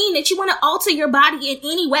not mean that you want to alter your body in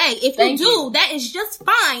any way. If you do, that is just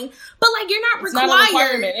fine. But, like, you're not required. It's not a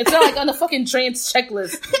requirement. It's not like on the fucking trans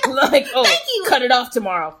checklist. Like, cut it off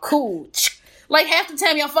tomorrow. Cool. Like, half the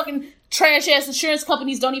time, y'all fucking trash-ass insurance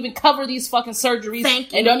companies don't even cover these fucking surgeries.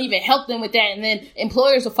 And don't even help them with that. And then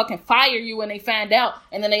employers will fucking fire you when they find out.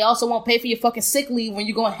 And then they also won't pay for your fucking sick leave when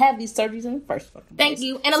you're going to have these surgeries in the first fucking place. Thank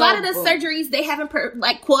you. And a lot of the surgeries, they haven't,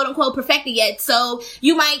 quote-unquote, perfected yet. So,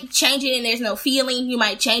 you might change it and there's no feeling. You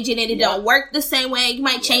might change it and it don't work the same way. You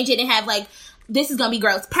might change it and have, like, this is going to be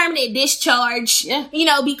gross. Permanent discharge. Yeah. You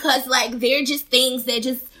know, because, like, they're just things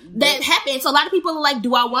that happen. So a lot of people are like,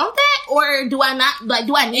 do I want that? Or do I not? Like,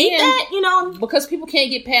 do I need that? You know? Because people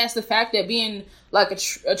can't get past the fact that being, like,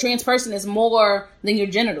 a trans person is more than your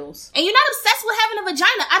genitals. And you're not obsessed with having a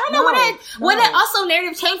vagina. I don't know where that also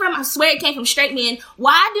narrative came from. I swear it came from straight men.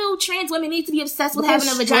 Why do trans women need to be obsessed with having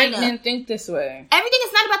a vagina? Straight men think this way. Everything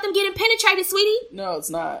is not about them getting penetrated, sweetie. No, it's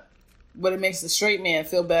not. But it makes the straight man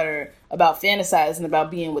feel better about fantasizing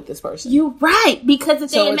about being with this person. You're right. Because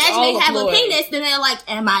if they imagine they have a penis, then they're like,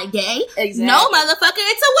 am I gay? Exactly. No, motherfucker,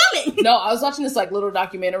 it's a woman. No, I was watching this, like, little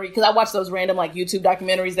documentary, because I watch those random, like, YouTube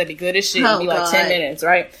documentaries that be good as shit. Be like 10 minutes,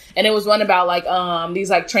 right? And it was one about, like, these,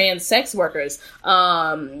 like, trans sex workers.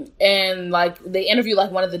 And, like, they interview,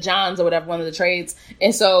 like, one of the Johns or whatever, one of the trades.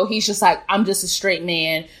 And so he's just like, I'm just a straight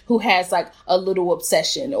man who has, like, a little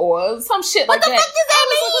obsession or some shit like that. What the fuck does that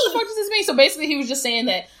mean? What the fuck does this mean? So basically he was just saying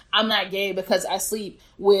that I'm not gay because I sleep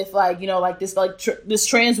with, like, you know, like this, like this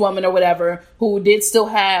trans woman or whatever who did still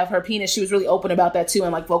have her penis. She was really open about that too,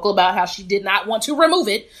 and, like, vocal about how she did not want to remove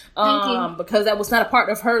it because that was not a part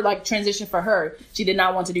of her, like, transition for her. She did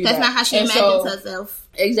not want to do that. That's not how she imagines herself.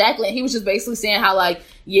 Exactly. And he was just basically saying how, like,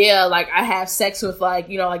 yeah, like, I have sex with, like,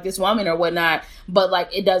 you know, like, this woman or whatnot, but, like,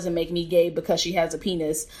 it doesn't make me gay because she has a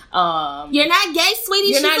penis. You're not gay,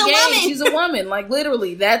 sweetie. She's a woman. She's a woman. Like,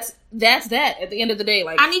 literally, that's that at the end of the day.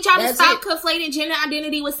 Like, I need y'all to stop conflating gender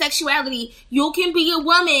identity with sexuality. You can be a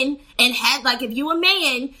woman and have, like, if you're a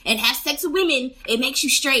man and have sex with women, it makes you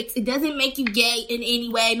straight. It doesn't make you gay in any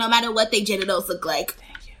way, no matter what their genitals look like.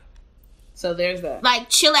 Thank you. So there's that. Like,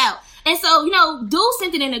 chill out. And so, you know, dude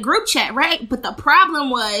sent it in a group chat, right? But the problem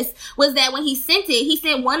was that when he sent it, he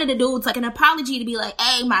sent one of the dudes, like, an apology to be like,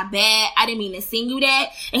 hey, my bad. I didn't mean to send you that.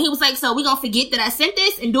 And he was like, so we gonna forget that I sent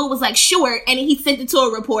this? And dude was like, sure. And then he sent it to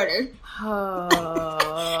a reporter. And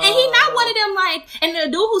he not one of them, like, and the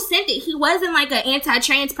dude who sent it, he wasn't, like, an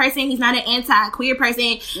anti-trans person. He's not an anti-queer person.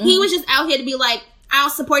 Mm-hmm. He was just out here to be like, I don't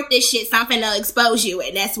support this shit, so I'm finna expose you.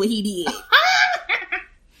 And that's what he did.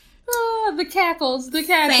 The cackles.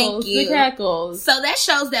 Thank you. The cackles. So that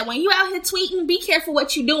shows that when you out here tweeting, be careful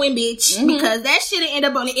what you doing, bitch. Mm-hmm. Because that shit'll end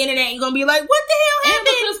up on the internet and you're gonna be like, what the hell happened?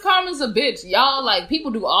 And because Carmen's a bitch. Y'all, like,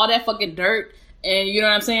 people do all that fucking dirt, and you know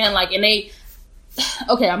what I'm saying? Like, and they...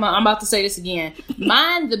 Okay, I'm about to say this again.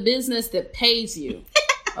 Mind the business that pays you.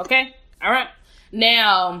 Okay? All right?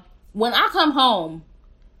 Now, when I come home,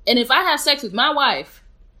 and if I have sex with my wife,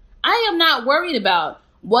 I am not worried about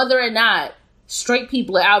whether or not straight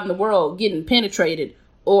people are out in the world getting penetrated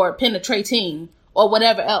or penetrating or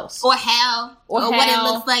whatever else. Or how. Or what it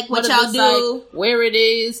looks like, what y'all do. Like, where it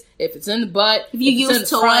is, if it's in the butt. If you use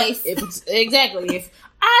toys. Exactly. If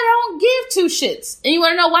I don't give two shits. And you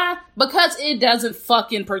want to know why? Because it doesn't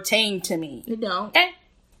fucking pertain to me. It don't. Okay?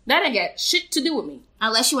 That ain't got shit to do with me.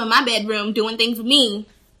 Unless you in my bedroom doing things with me.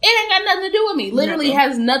 It ain't got nothing to do with me. Literally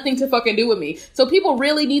has nothing to fucking do with me. So people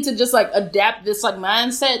really need to just, like, adapt this, like,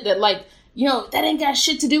 mindset that, like, you know, that ain't got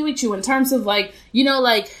shit to do with you in terms of, like, you know,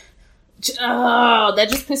 like, that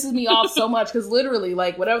just pisses me off so much, because literally,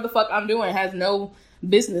 like, whatever the fuck I'm doing has no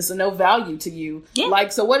business and no value to you. Yeah.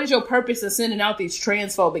 Like, so what is your purpose in sending out these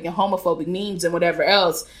transphobic and homophobic memes and whatever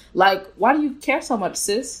else? Like, why do you care so much,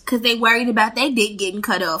 sis? Because they worried about their dick getting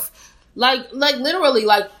cut off. Like literally,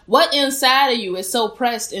 like, what inside of you is so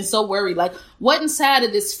pressed and so worried? Like, what inside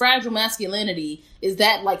of this fragile masculinity is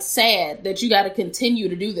that, like, sad that you got to continue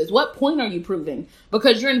to do this? What point are you proving?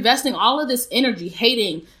 Because you're investing all of this energy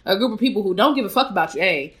hating a group of people who don't give a fuck about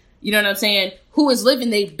you, you know what I'm saying? Who is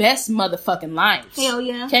living their best motherfucking lives. Hell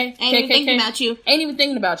yeah. Okay? Ain't even thinking about you. Ain't even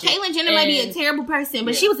thinking about you. Caitlyn Jenner might be a terrible person,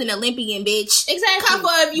 but she was an Olympian, bitch. Exactly. Come for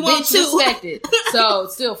if you want to. Respected. So,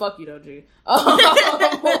 still, fuck you though, G. We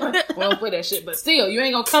don't play that shit, but still, you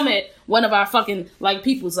ain't gonna come at one of our fucking, like,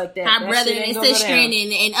 peoples like that. Our brother and sister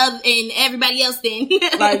and everybody else then.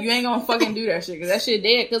 Like, you ain't gonna fucking do that shit, because that shit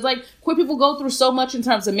dead. Because, like, queer people go through so much in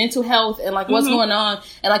terms of mental health and, like, what's going on.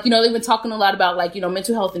 And, like, you know, they've been talking a lot about, like, you know,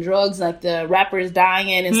 mental health and drugs, like the rappers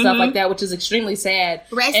dying and stuff like that, which is extremely sad.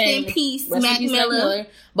 Rest in peace, Mac Miller.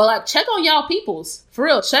 But, like, check on y'all peoples. For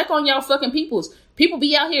real, check on y'all fucking peoples. People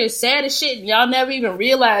be out here sad as shit, and y'all never even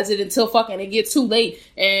realize it until fucking it gets too late.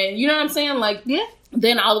 And you know what I'm saying? Like, yeah.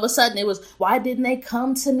 Then all of a sudden it was, why didn't they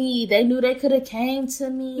come to me? They knew they could have came to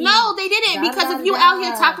me. No, they didn't. Because if you out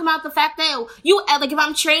here talking about the fact that you, like, if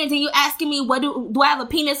I'm trans and you asking me, what do I have a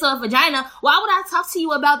penis or a vagina? Why would I talk to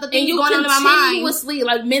you about the things going on in my mind? Continuously,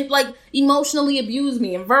 like, emotionally abuse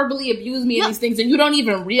me and verbally abuse me and these things, and you don't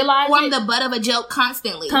even realize it. I'm the butt of a joke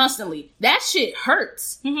constantly. That shit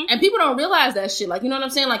hurts. And people don't realize that shit. Like, you know what I'm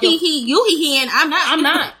saying? Like, he, and I'm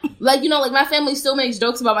not. Like, you know, like, my family still makes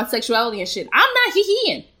jokes about my sexuality and shit. I'm not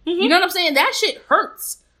he-he-ing. You know what I'm saying? That shit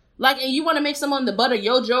hurts. Like, and you want to make someone the butt of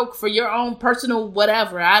your joke for your own personal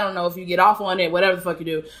whatever. I don't know if you get off on it, whatever the fuck you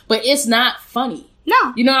do. But it's not funny.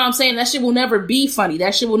 No. You know what I'm saying? That shit will never be funny.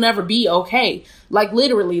 That shit will never be okay. Like,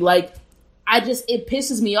 literally, like, it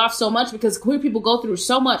pisses me off so much, because queer people go through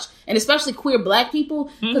so much, and especially queer black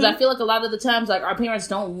people, because I feel like a lot of the times, like, our parents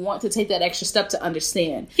don't want to take that extra step to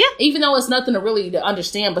understand. Yeah. Even though it's nothing to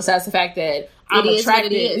understand besides the fact that I'm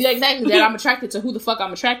attracted. Yeah, exactly. That I'm attracted to who the fuck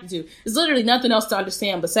I'm attracted to. There's literally nothing else to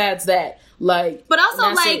understand besides that. Like, but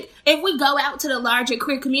also, like, if we go out to the larger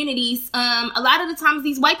queer communities, a lot of the times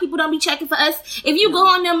these white people don't be checking for us. If you go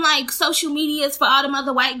on them, like, social medias for all them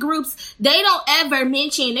other white groups, they don't ever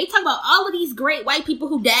mention, they talk about all of these great white people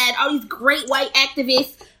who died, all these great white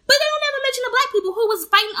activists, but they don't ever mention the black people who was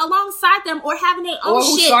fighting alongside them or having their own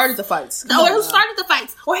shit. Or who started the fights.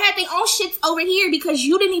 Or had their own shits over here because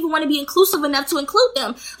you didn't even want to be inclusive enough to include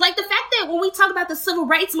them. Like, the fact that when we talk about the civil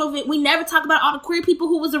rights movement, we never talk about all the queer people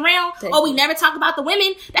who was around, or we never talk about the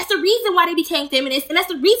women. That's the reason why they became feminists, and that's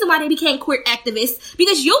the reason why they became queer activists.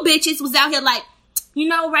 Because you bitches was out here like, you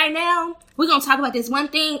know, right now, we're gonna talk about this one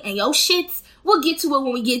thing, and yo shits, we'll get to it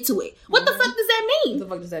when we get to it. What the fuck does that mean? What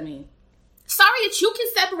the fuck does that mean? Sorry that you can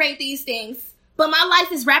separate these things, but my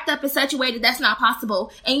life is wrapped up in such a way that that's not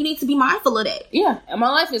possible, and you need to be mindful of that. Yeah, and my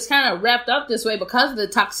life is kind of wrapped up this way because of the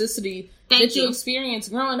toxicity that you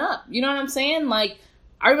experienced growing up. You know what I'm saying? Like,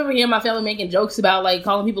 I remember hearing my family making jokes about, like,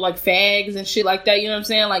 calling people, like, fags and shit like that. You know what I'm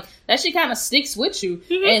saying? Like, that shit kind of sticks with you,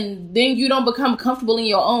 and then you don't become comfortable in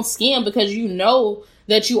your own skin because you know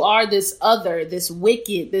that you are this other, this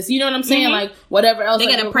wicked, this, you know what I'm saying? Like, whatever else.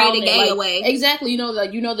 They gotta pray the gay away. Exactly. You know,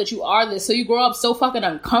 like, you know that you are this. So you grow up so fucking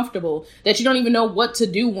uncomfortable that you don't even know what to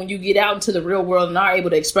do when you get out into the real world and are able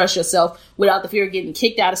to express yourself without the fear of getting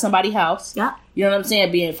kicked out of somebody's house. Yeah. You know what I'm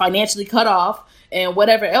saying? Being financially cut off. And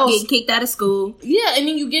whatever else. Getting kicked out of school. Yeah, and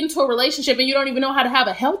then you get into a relationship and you don't even know how to have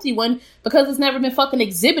a healthy one because it's never been fucking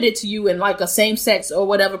exhibited to you in, like, a same-sex or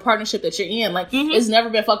whatever partnership that you're in. Like, it's never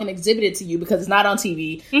been fucking exhibited to you because it's not on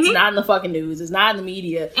TV. It's not in the fucking news. It's not in the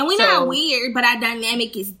media. And we're not weird, but our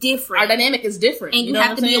dynamic is different. And you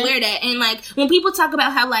have to be aware of that. And, like, when people talk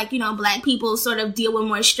about how, like, you know, black people sort of deal with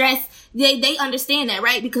more stress, they understand that,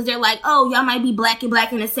 right? Because they're like, oh, y'all might be black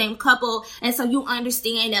in the same couple, and so you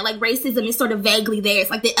understand that, like, racism is sort of vaguely there.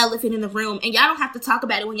 It's like the elephant in the room, and y'all don't have to talk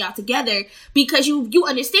about it when y'all together because you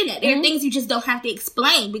understand that. There are things you just don't have to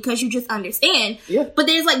explain because you just understand. Yeah. But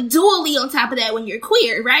there's, like, dually on top of that when you're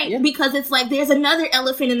queer, right? Yeah. Because it's like there's another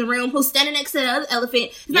elephant in the room who's standing next to the other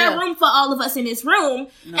elephant. There's not room for all of us in this room.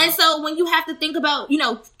 No. And so when you have to think about, you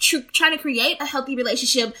know, trying to create a healthy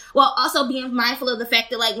relationship while also being mindful of the fact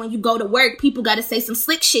that, like, when you go to work, people got to say some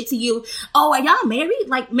slick shit to you. Oh, are y'all married?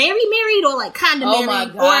 Like, married? Or, like, like condom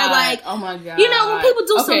married, or like, oh my god, you know, when people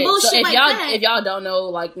do some bullshit so like that. If y'all don't know,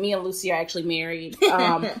 like me and Lucy are actually married.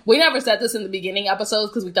 We never said this in the beginning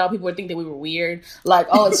episodes because we thought people would think that we were weird. Like,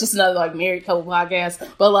 oh, it's just another like married couple podcast.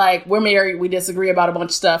 But like, we're married, we disagree about a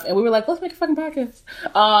bunch of stuff, and we were like, let's make a fucking podcast.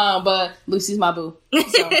 But Lucy's my boo.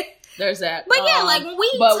 So. There's that. But yeah, like when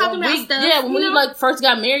we talking about stuff. Yeah, when we like first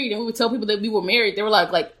got married and we would tell people that we were married, they were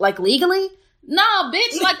like legally? No,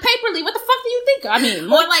 bitch, like paperly. What the fuck do you think? I mean,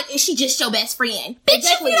 or like, is she just your best friend? Bitch,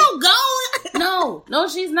 exactly. if you don't go. No,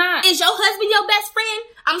 she's not. Is your husband your best friend?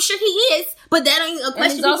 I'm sure he is, but that ain't a question.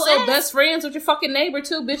 And he's also best friends with your fucking neighbor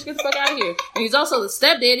too, bitch. Get the fuck out of here. And he's also the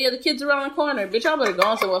stepdaddy of the kids around the corner, bitch. Y'all better go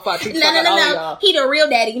on somewhere if I treat all of y'all. He the real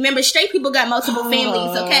daddy. Remember, straight people got multiple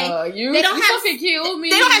families. Okay, they don't have fucking kill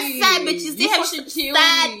me. They don't have side bitches. They have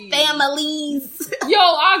side families. Yo,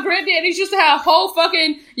 our granddaddies used to have whole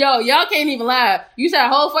fucking y'all can't even lie. You used to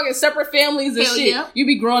have whole fucking separate families and shit. Yeah. You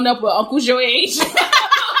be growing up with uncles your age.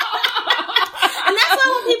 And that's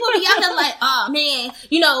why when people be out there like, oh man,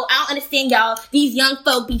 you know, I don't understand y'all. These young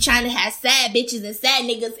folk be trying to have sad bitches and sad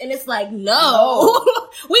niggas, and it's like, no.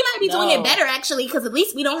 We might be doing it better actually, because at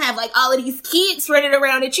least we don't have like all of these kids running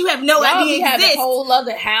around that you have no idea exist. Having whole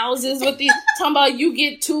other houses with these talking about you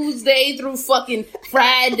get Tuesday through fucking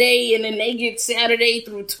Friday, and then they get Saturday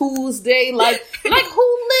through Tuesday. Like who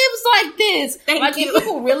lives like this? Like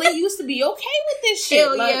people really used to be okay with this shit.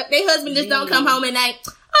 Hell yeah, their husband just don't come home at night.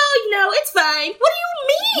 Oh, you know, it's fine. What do you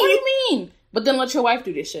mean? What do you mean? But then let your wife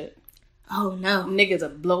do this shit. Oh, no. Niggas a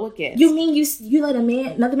blow a gas. You mean you let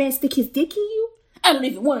another man stick his dick in you? I don't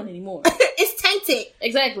even want it anymore. It's tainted.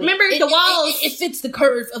 Exactly. Remember the walls? It fits the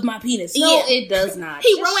curve of my penis. No, it does not.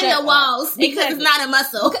 He ruined the walls because it's not a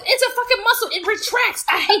muscle. It's a fucking muscle. It retracts.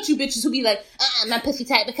 I hate you bitches who be like, my pussy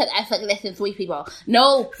tight because I fuck less than 3 people.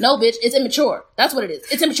 No, bitch. It's immature. That's what it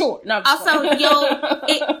is. It's immature. No, also,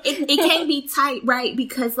 it can't be tight, right?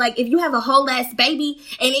 Because like if you have a whole ass baby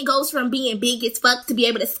and it goes from being big as fuck to be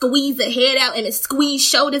able to squeeze the head out and to squeeze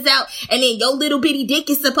shoulders out, and then your little bitty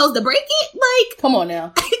dick is supposed to break it, like come on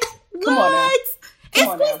now. Come on now. It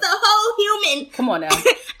squeezed the whole human. Come on now.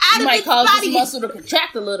 You might cause this muscle to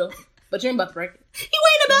contract a little, but you ain't about to break it. You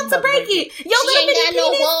ain't about to break it. Your little bitty ain't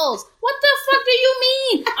got no walls. What the fuck do you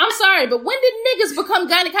mean? I'm sorry, but when did niggas become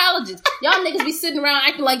gynecologists? Y'all niggas be sitting around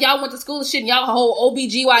acting like y'all went to school and shit and y'all whole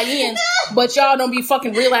OBGYNs, but y'all don't be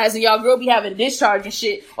fucking realizing y'all girl be having discharge and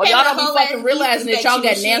shit. Or y'all don't be fucking realizing that y'all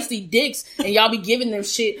got nasty dicks and y'all be giving them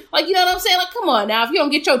shit. Like, you know what I'm saying? Like, come on now. If you don't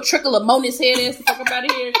get your trickle of Monis head ass the fuck up out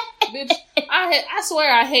of here, bitch. I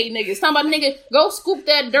swear I hate niggas. Talking about nigga, go scoop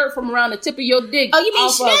that dirt from around the tip of your dick. Oh, you mean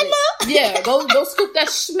schmegma? Yeah, go scoop that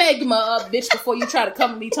schmegma up, bitch, before you try to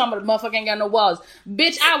come to me talking about the motherfucker ain't got no walls.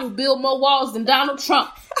 Bitch, I will build more walls than Donald Trump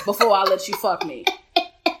before I let you fuck me.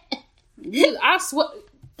 I swear.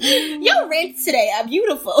 Your rants today are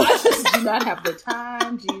beautiful. I just do not have the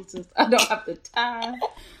time, Jesus. I don't have the time.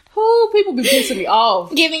 Who people be pissing me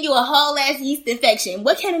off? Giving you a whole ass yeast infection.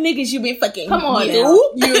 What kind of niggas you been fucking? Come on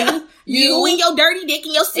you? Now. You and your dirty dick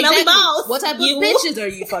and your smelly balls. What type of bitches are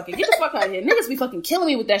you fucking? Get the fuck out of here. Niggas be fucking killing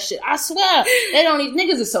me with that shit. I swear. They don't even,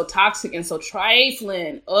 niggas are so toxic and so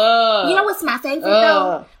trifling. Ugh. You know what's my favorite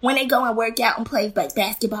though? When they go and work out and play like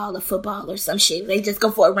basketball or football or some shit. They just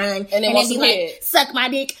go for a run and then be like, suck my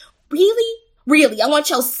dick. Really? I want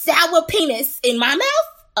your sour penis in my mouth?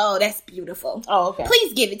 Oh, that's beautiful. Oh, okay.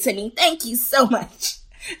 Please give it to me. Thank you so much.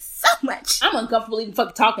 So much. I'm uncomfortable even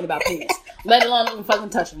fucking talking about penis. Let alone even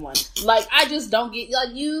fucking touching one. Like, I just don't get,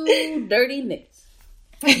 like, you dirty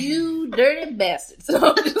niggas. You dirty bastards. So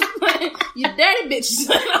I'm just like, you dirty bitches.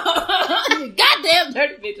 You goddamn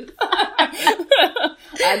dirty bitches.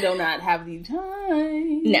 I do not have the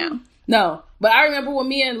time. No. But I remember when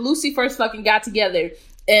me and Lucy first fucking got together,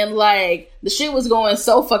 and, like, the shit was going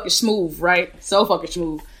so fucking smooth, right? So fucking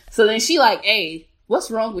smooth. So then she like, hey,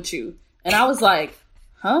 what's wrong with you? And I was like,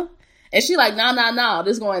 huh? And she like, nah,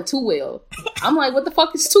 this going too well. I'm like, what the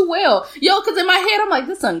fuck is too well? Yo, because in my head, I'm like,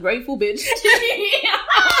 this ungrateful bitch.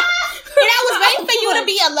 And I was waiting for you to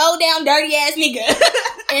be a low down, dirty ass nigga.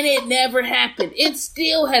 And it never happened. It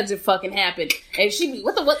still hasn't fucking happened. And she be,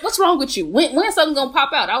 what's wrong with you? When something gonna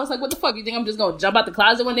pop out? I was like, what the fuck? You think I'm just gonna jump out the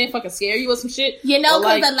closet one day and fucking scare you or some shit? You know,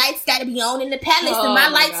 because the lights gotta be on in the palace, and my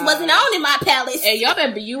lights wasn't on in my palace. Hey, y'all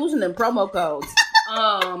better be using them promo codes.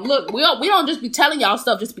 Look, we don't just be telling y'all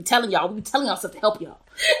stuff, just be telling y'all. We be telling y'all stuff to help y'all.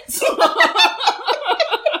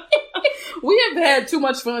 We have had too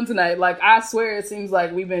much fun tonight. Like, I swear it seems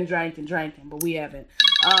like we've been drinking, but we haven't.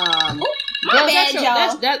 My bad,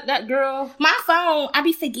 y'all. That girl. My phone, I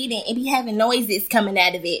be forgetting. It be having noises coming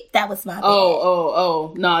out of it. That was my bad.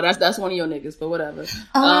 Oh. No, that's one of your niggas, but whatever.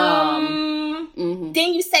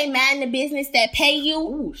 Then you say mind the business that pay you.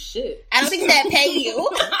 Ooh, shit. I don't think that pay you.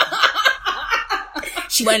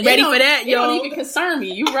 She wasn't ready for that, yo. It don't even concern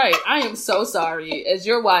me. You're right. I am so sorry. As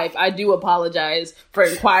your wife, I do apologize for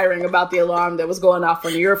inquiring about the alarm that was going off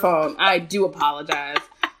on your phone. I do apologize.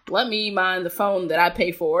 Let me mind the phone that I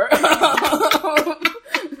pay for. I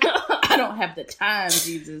don't have the time,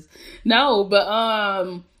 Jesus. No, but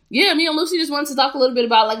yeah, me and Lucy just wanted to talk a little bit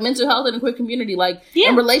about like mental health in the queer community, like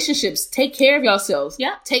in relationships. Take care of yourselves.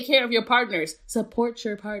 Yeah. Take care of your partners. Support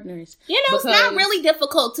your partners. You know, it's not really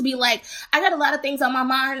difficult to be like, I got a lot of things on my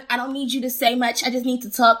mind. I don't need you to say much. I just need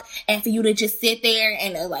to talk and for you to just sit there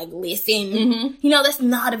and like listen. Mm-hmm. You know, that's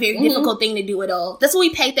not a very difficult thing to do at all. That's what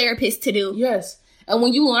we pay therapists to do. Yes. And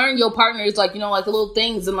when you learn your partners, like, you know, like the little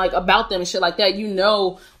things and like about them and shit like that, you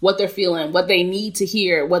know what they're feeling, what they need to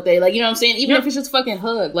hear, what they like, you know what I'm saying? Even if it's just a fucking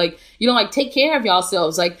hug, like, you know, like take care of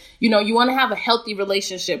yourselves. Like, you know, you want to have a healthy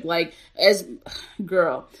relationship. Like as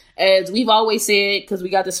we've always said, because we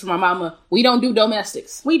got this from our mama, we don't do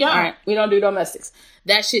domestics. We don't. All right? We don't do domestics.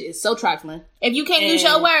 That shit is so trifling. If you can't use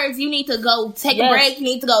your words, you need to go take a break. You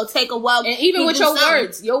need to go take a walk. And even with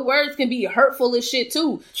your words can be hurtful as shit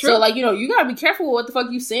too. True. So like, you know, you gotta be careful with what the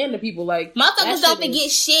fuck you saying to people. Like, motherfuckers don't forget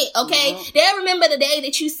shit, okay? They'll remember the day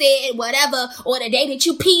that you said whatever or the day that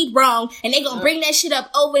you peed wrong, and they gonna bring that shit up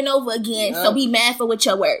over and over again. So be mindful with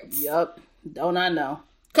your words. Yup. Don't I know?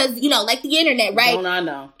 Because, you know, like the internet, right? Don't I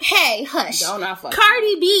know? Hey, hush. Don't I fuck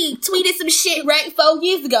Cardi B tweeted some shit right 4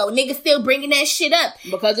 years ago. Niggas still bringing that shit up.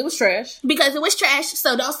 Because it was trash.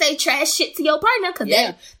 So don't say trash shit to your partner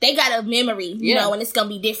because they got a memory, you know, and it's going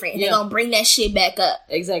to be different. And they're going to bring that shit back up.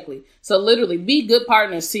 Exactly. So literally, be good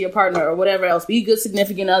partners to your partner or whatever else. Be good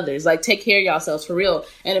significant others. Like, take care of yourselves for real.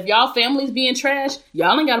 And if y'all families being trash,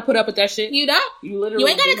 y'all ain't got to put up with that shit. You don't. You literally You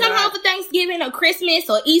ain't got to come home for Thanksgiving or Christmas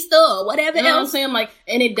or Easter or whatever you know else. What I'm saying? Like,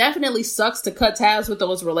 and it definitely sucks to cut ties with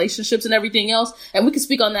those relationships and everything else. And we can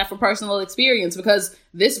speak on that from personal experience because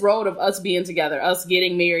this road of us being together, us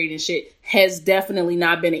getting married and shit, has definitely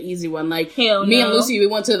not been an easy one. Like, me and Lucy, we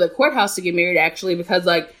went to the courthouse to get married actually because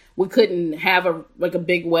like, we couldn't have a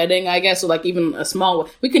big wedding, I guess, or like even a small one.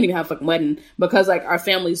 We couldn't even have a fucking wedding because like our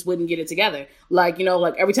families wouldn't get it together. Like, you know,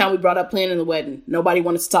 like every time we brought up planning the wedding, nobody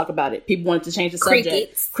wanted to talk about it. People wanted to change the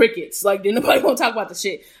subject. Crickets. Like, didn't nobody want to talk about the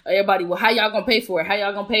shit. Everybody, well, how y'all gonna pay for it? How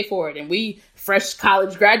y'all gonna pay for it? And we, fresh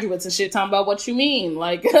college graduates and shit, talking about what you mean.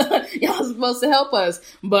 Like, y'all supposed to help us.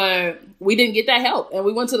 But we didn't get that help. And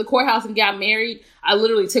we went to the courthouse and got married. I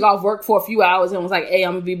literally took off work for a few hours and was like, hey,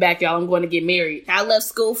 I'm gonna be back, y'all. I'm going to get married. I left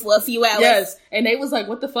school for a few hours. Yes. And they was like,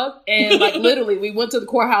 what the fuck? And like, literally, we went to the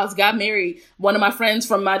courthouse, got married. One of my friends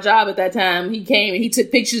from my job at that time, he came and he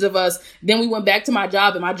took pictures of us. Then we went back to my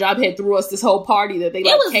job and my job had threw us this whole party that they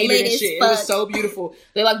like catered and shit. It was so beautiful.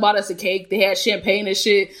 They like bought us a cake. They had champagne and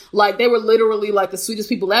shit. Like, they were literally like the sweetest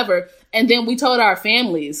people ever. And then we told our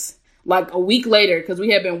families like a week later, because we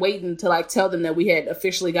had been waiting to like tell them that we had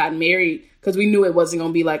officially gotten married. Because we knew it wasn't going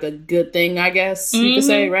to be, like, a good thing, I guess you could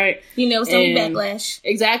say, right? You know, some backlash.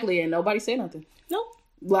 Exactly, and nobody said nothing. Nope.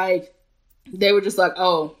 Like, they were just like,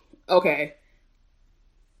 oh, okay.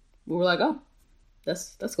 We were like, oh,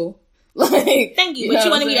 that's cool. Like, thank you. But you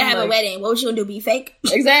wanted me to have a wedding. What was you going to do, be fake?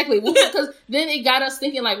 Exactly. Well, because then it got us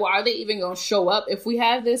thinking, like, well, are they even going to show up if we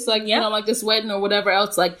have this, like, you know, like this wedding or whatever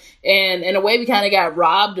else? Like, and in a way, we kind of got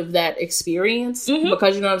robbed of that experience.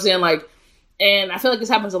 Because, you know what I'm saying, like, and I feel like this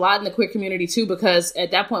happens a lot in the queer community, too, because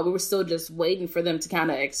at that point, we were still just waiting for them to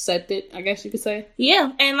kind of accept it, I guess you could say.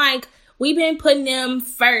 Yeah, and, like, we've been putting them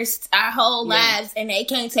first our whole lives, and they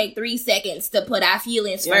can't take 3 seconds to put our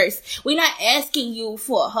feelings first. We're not asking you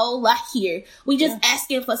for a whole lot here. We just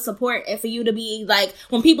asking for support and for you to be, like,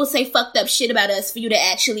 when people say fucked up shit about us, for you to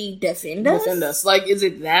actually defend us. Defend us. Like, is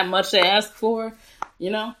it that much to ask for?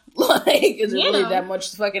 You know? Like, is it really that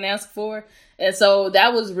much to fucking ask for? And so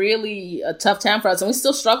that was really a tough time for us. And we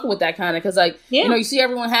still struggle with that kind of, because, like, you know, you see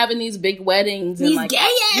everyone having these big weddings. And, these like,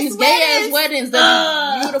 gay-ass weddings that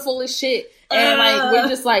are beautiful as shit. And, like, we're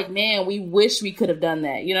just like, man, we wish we could have done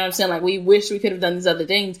that. You know what I'm saying? Like, we wish we could have done these other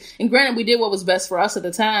things. And granted, we did what was best for us at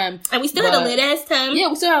the time. And we still had a lit-ass time. Yeah,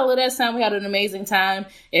 we still had a lit-ass time. We had an amazing time.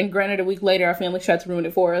 And granted, a week later, our family tried to ruin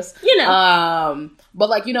it for us. You know. But,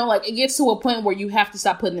 like, you know, like, it gets to a point where you have to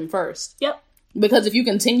stop putting them first. Yep. Because if you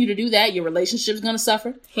continue to do that, your relationship's going to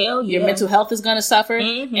suffer. Hell yeah. Your mental health is going to suffer.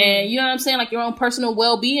 And you know what I'm saying? Like, your own personal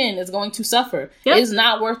well-being is going to suffer. Yep. It's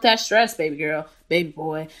not worth that stress, baby girl, baby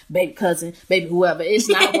boy, baby cousin, baby whoever. It's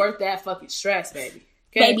not worth that fucking stress, baby.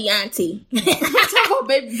 Okay. Baby auntie. Oh,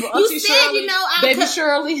 baby, you said, Shirley, you know, baby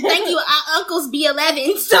Shirley. Thank you. Our uncles be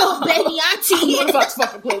 11, so baby auntie. I'm not about to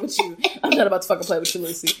fucking play with you. I'm not about to fucking play with you,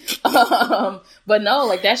 Lucy. But no,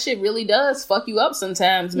 like that shit really does fuck you up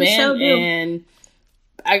sometimes, man. So do. And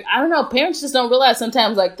I don't know, parents just don't realize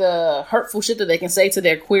sometimes like the hurtful shit that they can say to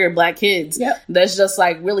their queer black kids. Yep. That's just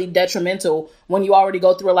like really detrimental when you already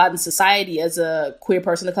go through a lot in society as a queer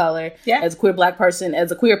person of color, as a queer black person,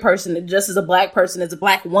 as a queer person, just as a black person, as a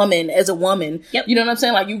black woman, as a woman. Yep. You know what I'm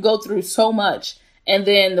saying? Like you go through so much. And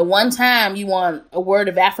then the one time you want a word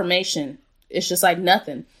of affirmation, it's just like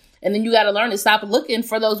nothing. And then you got to learn to stop looking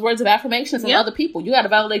for those words of affirmation from other people. You got to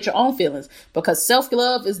validate your own feelings because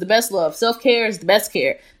self-love is the best love. Self-care is the best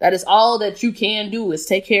care. That is all that you can do is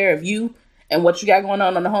take care of you and what you got going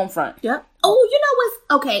on the home front. Yep. Oh, you know what's...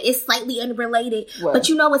 Okay, it's slightly unrelated. What? But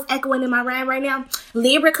you know what's echoing in my mind right now?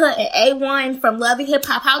 Lyrica and A1 from Love and Hip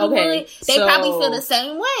Hop Hollywood. Okay, they so- probably feel the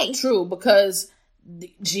same way. True, because...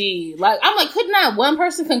 Gee, like, I'm like, could not one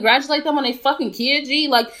person congratulate them on a fucking kid, G?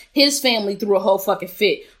 Like, his family threw a whole fucking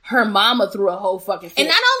fit. Her mama threw a whole fucking fit. And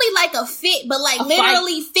not only like a fit, but like A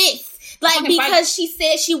literally fits. Like, fucking because fight. she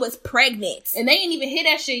said she was pregnant. And they ain't even hit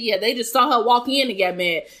that shit yet. They just saw her walk in and got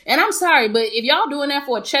mad. And I'm sorry, but if y'all doing that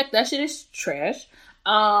for a check, that shit is trash.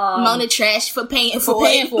 Mona trash for paying for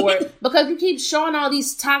it because you keep showing all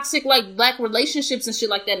these toxic like black relationships and shit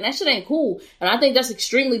like that, and that shit ain't cool. And I think that's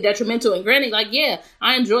extremely detrimental. And granted, like, yeah,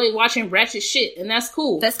 I enjoy watching ratchet shit, and that's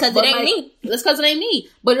cool. That's because it ain't like, me. That's because it ain't me.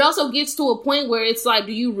 But it also gets to a point where it's like,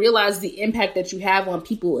 do you realize the impact that you have on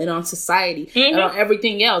people and on society and on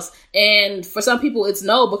everything else? And for some people, it's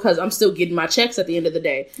no, because I'm still getting my checks at the end of the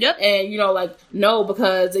day. Yep. And, you know, like, no,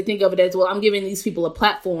 because they think of it as, well, I'm giving these people a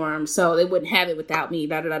platform, so they wouldn't have it without me,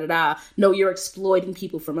 da-da-da-da-da. No, you're exploiting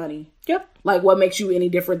people for money. Yep. Like, what makes you any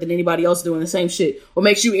different than anybody else doing the same shit? What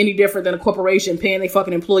makes you any different than a corporation paying their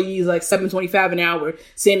fucking employees like $7.25 an hour,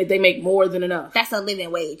 saying that they make more than enough? That's a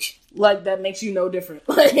living wage. Like, that makes you no different.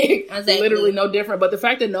 Like, Exactly. literally no different. But the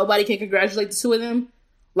fact that nobody can congratulate the two of them,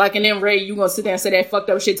 like, and then Ray, you gonna sit there and say that fucked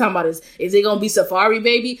up shit talking about is it gonna be Safari,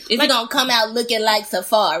 baby? Is like, it gonna come out looking like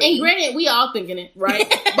Safari? and granted, we all thinking it, right?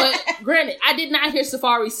 But granted, I did not hear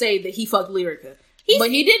Safari say that he fucked Lyrica. But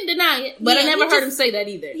he didn't deny it. But I never heard him say that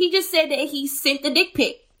either. He just said that he sent the dick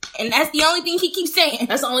pic. And that's the only thing he keeps saying.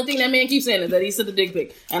 That's the only thing that man keeps saying is that he sent the dick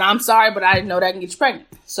pic. And I'm sorry, but I know that can get you pregnant.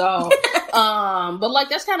 So, but like,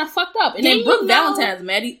 that's kind of fucked up. And then Brooke Valentine's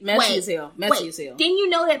messy as hell. Messy as hell. Didn't you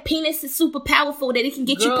know that penis is super powerful, that it can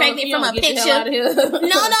get you Girl, pregnant you from don't a get the hell out of picture? here.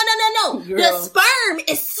 No. Girl. The sperm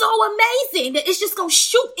is so amazing that it's just gonna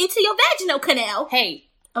shoot into your vaginal canal. Hey,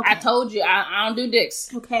 Okay. I told you, I don't do dicks.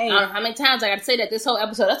 Okay. I don't know how many times I got to say that this whole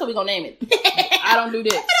episode. That's what we're going to name it. I don't do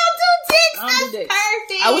dicks. I don't do dicks. I don't do dicks.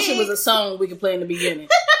 Perfect. I wish it was a song we could play in the beginning.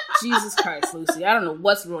 Jesus Christ, Lucy. I don't know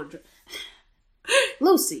what's wrong.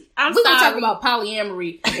 Lucy, we're going to talk about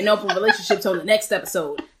polyamory and open relationships on the next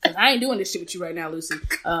episode. Because I ain't doing this shit with you right now, Lucy.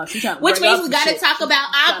 She's trying to Which bring means up we got to shit. talk about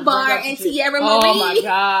Akbar and Tierra Marie. Oh my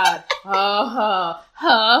God.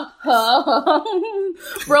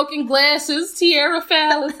 Broken glasses, Tierra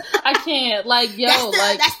Fallis. I can't. Like, yo,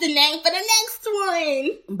 that's the name for the next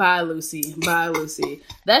one. Bye, Lucy. Bye, Lucy.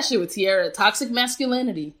 That shit with Tierra, toxic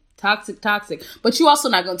masculinity. Toxic. But you also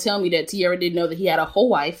not going to tell me that Tierra didn't know that he had a whole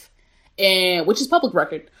wife, and which is public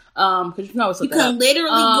record. Because you can always look You can literally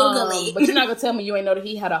Google it. But you're not going to tell me you ain't know that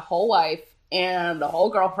he had a whole wife and a whole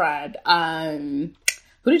girlfriend.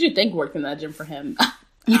 Who did you think worked in that gym for him?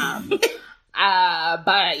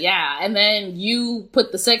 But yeah, and then you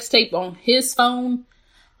put the sex tape on his phone.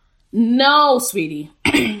 No, sweetie.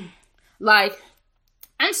 Like,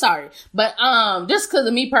 I'm sorry, but just because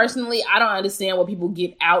of me personally, I don't understand what people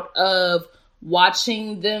get out of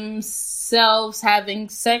watching themselves having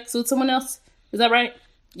sex with someone else. Is that right?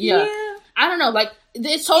 Yeah. I don't know. Like,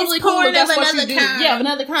 it's totally It's cool porn if that's of what you another do. kind. Yeah, of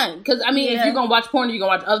another kind. Because, I mean, if you're going to watch porn, you're going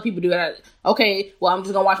to watch other people do it. Okay, well, I'm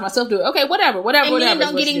just going to watch myself do it. Okay, whatever. And men is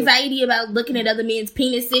don't what get you do. anxiety about looking at other men's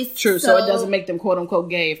penises. True, so it doesn't make them quote unquote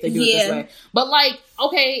gay if they do it this Yeah. way. But like,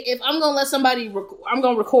 okay, if I'm gonna let somebody, I'm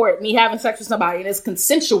gonna record me having sex with somebody and it's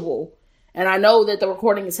consensual, and I know that the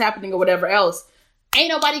recording is happening or whatever else, ain't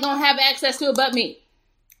nobody gonna have access to it but me.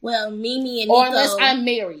 Well, Mimi and Nico. Or unless I'm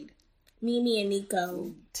married. Mimi and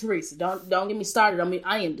Nico. Teresa, don't get me started. I mean,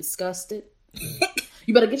 I am disgusted.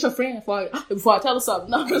 You better get your friend before I tell her something.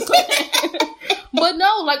 No, I'm just kidding. But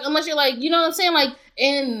no, like, unless you're like, you know what I'm saying? Like,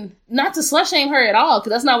 And not to slut shame her at all,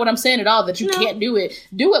 because that's not what I'm saying at all, that you can't do it.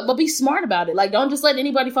 Do it, but be smart about it. Like, don't just let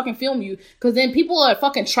anybody fucking film you, because then people are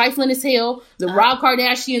fucking trifling as hell. The Rob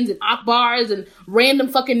Kardashians and Akbars and random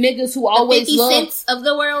fucking niggas who always 50 love... cents of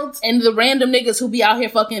the world. And the random niggas who be out here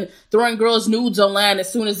fucking throwing girls' nudes online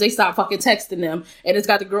as soon as they stop fucking texting them. And it's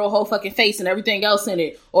got the girl whole fucking face and everything else in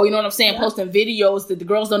it. Or, you know what I'm saying, posting videos that the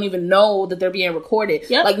girls don't even know that they're being recorded.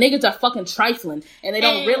 Like, niggas are fucking trifling. And they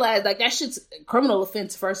don't realize, like, that shit's a criminal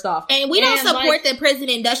offense, first off. And we don't support the prison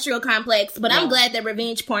industrial complex, but I'm glad that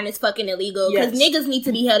revenge porn is fucking illegal, because niggas need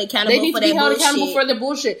to be held accountable for that bullshit. They need to be held accountable for the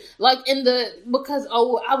bullshit. Like, because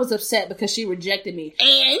I was upset because she rejected me.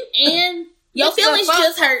 And your feelings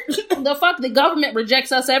just hurt. The government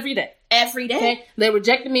rejects us every day. Every day. Okay? They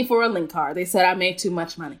rejected me for a link card. They said I made too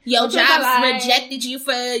much money. Your jobs rejected you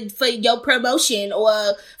for your promotion, or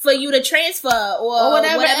for you to transfer, or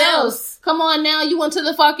whatever else. Come on now, you went to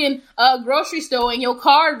the fucking grocery store and your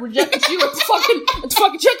card rejected you at the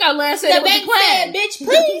fucking checkout line. Said the bank said, bitch,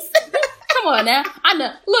 please. Come on now. I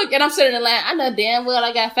know. Look, and I'm sitting in line. I know damn well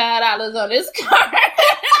I got $5 on this card.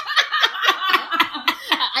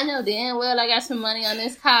 I know damn well I got some money on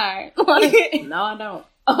this card. No, I don't.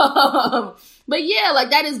 But yeah,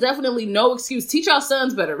 like, that is definitely no excuse. Teach our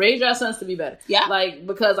sons better. Raise your sons to be better. Yeah. Like,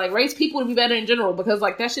 because, like, raise people to be better in general, because,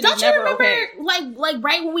 like, that shit is never okay. Like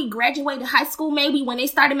right when we graduated high school, maybe, when they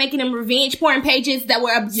started making them revenge porn pages that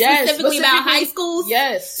were specifically about high schools.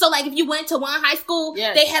 Yes. So, like, if you went to one high school,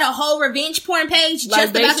 they had a whole revenge porn page like,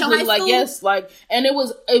 just about your high school. Yes, like, and it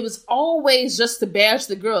was always just to bash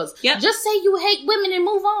the girls. Yep. Just say you hate women and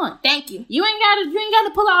move on. Thank you. You ain't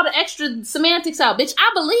gotta pull all the extra semantics out, bitch.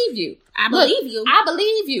 I believe you. I believe you. I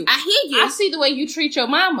believe you. I hear you. I see the way you treat your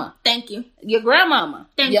mama. Thank you. Your grandmama.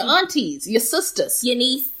 Thank your you. Aunties. Your sisters. Your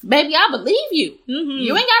niece. Baby, I believe you. Mm-hmm.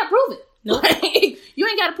 You ain't gotta prove it. Nope. You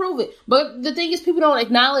ain't gotta prove it. But the thing is, people don't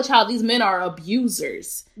acknowledge how these men are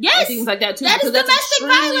abusers. Yes. And things like that too. That is that's domestic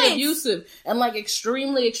extremely violence. abusive. And like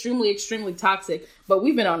extremely, extremely, extremely toxic. But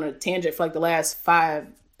we've been on a tangent for like the last 5,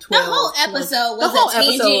 12, the whole episode was a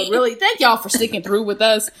tangent. Episode, really. Thank y'all for sticking through with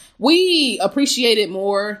us. We appreciate it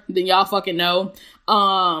more than y'all fucking know.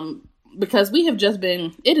 Because it has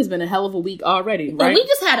been a hell of a week already, right? And we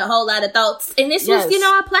just had a whole lot of thoughts. And this was,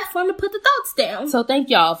 our platform to put the thoughts down. So thank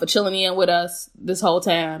y'all for chilling in with us this whole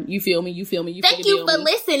time. You feel me? Thank you for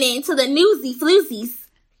listening to the Newsy Floozies.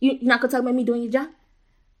 You're not gonna talk about me doing your job?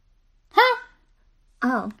 Huh?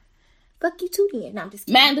 Oh. Fuck you too then. No, I'm just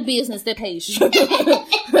kidding. Mind the business that pays you.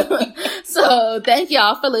 So, thank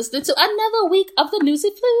y'all for listening to another week of the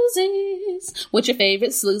Newsy Floozies with your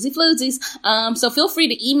favorite Sloozy Floozies. So, feel free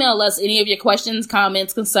to email us any of your questions,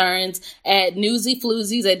 comments, concerns at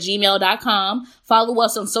newsyfloozies@gmail.com. Follow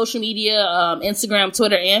us on social media, Instagram,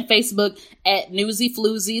 Twitter, and Facebook at Newsy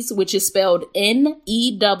Floozies, which is spelled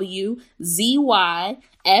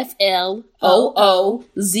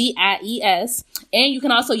NEWZYFLOOZIES. And you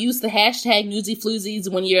can also use the hashtag Newsy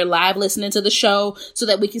Floozies when you're live listening to the show, so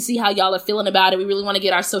that we can see how y'all are feeling about it. We really want to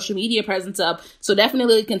get our social media presence up. So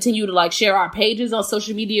definitely continue to like share our pages on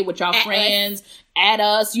social media with y'all friends. Add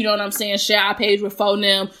us, you know what I'm saying? Share our page with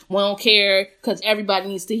them. We don't care, because everybody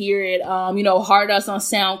needs to hear it. Heart us on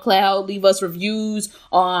SoundCloud. Leave us reviews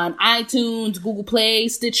on iTunes, Google Play,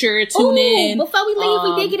 Stitcher, TuneIn. Before we leave,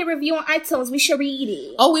 we did get a review on iTunes. We should read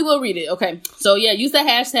it. Oh, we will read it. Okay. So yeah, use the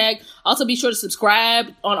hashtag. Also be sure to subscribe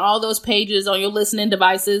on all those pages on your listening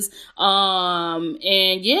devices.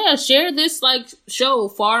 And yeah, share this like show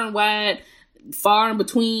far and wide. Far in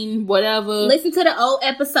between, whatever. Listen to the old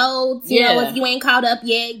episodes. You know, if you ain't caught up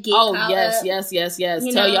yet, get caught up. Yes.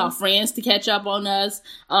 Tell y'all friends to catch up on us.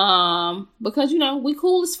 Because, we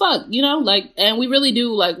cool as fuck, and we really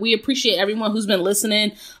do, we appreciate everyone who's been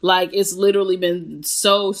listening. It's literally been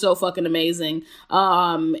so fucking amazing.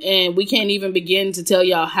 And we can't even begin to tell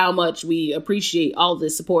y'all how much we appreciate all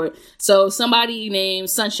this support. So somebody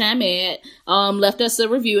named Sunshine Mad, left us a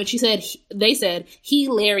review, and they said,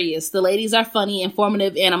 hilarious. The ladies are funny,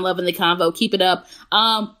 informative, and I'm loving the convo. Keep it up.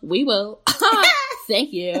 We will.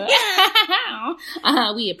 Thank you.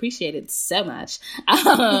 We appreciate it so much.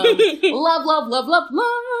 Love.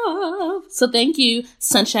 So thank you,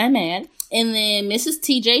 Sunshine Man. And then Mrs.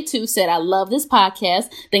 TJ too said, I love this podcast.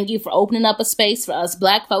 Thank you for opening up a space for us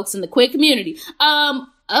Black folks in the queer community.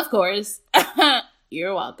 Of course.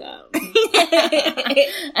 You're welcome.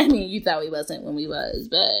 I mean, you thought we wasn't when we was,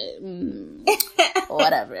 but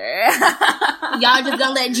whatever. Y'all just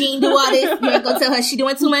gonna let Jean do all this? You ain't gonna tell her she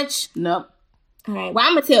doing too much? Nope. All right. Well,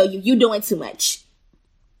 I'm gonna tell you doing too much.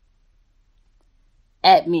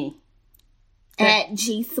 At me. At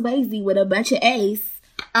G Swayze with a bunch of A's.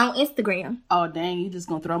 on Instagram. Oh, dang, you just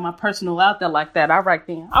gonna throw my personal out there like that. All right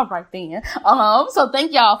then. So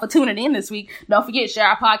thank y'all for tuning in this week. Don't forget, share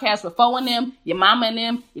our podcast with Fo and them, your mama and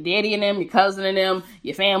them, your daddy and them, your cousin and them,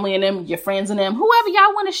 your family and them, your friends and them, whoever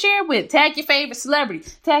y'all want to share with. Tag your favorite celebrity.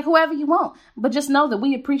 Tag whoever you want. But just know that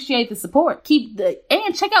we appreciate the support.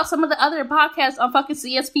 And check out some of the other podcasts on fucking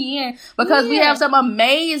CSPN, because we have some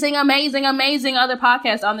amazing other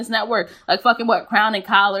podcasts on this network. Like fucking Crown and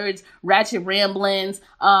Collards, Ratchet Ramblings,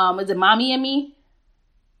 is it Mommy and Me?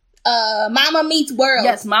 Mama Meets World.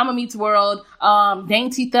 Yes, Mama Meets World,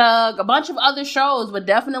 Dainty Thug, a bunch of other shows, but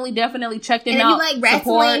definitely check them out. And if you like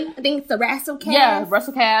wrestling, I think it's the WrestleCast. Yeah,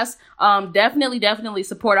 WrestleCast. Definitely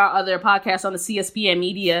support our other podcasts on the CSPN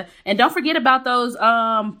Media. And don't forget about those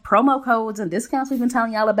promo codes and discounts we've been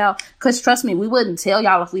telling y'all about, because trust me, we wouldn't tell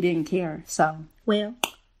y'all if we didn't care. So, well,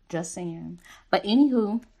 just saying. But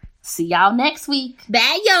anywho, see y'all next week.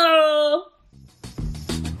 Bye, y'all.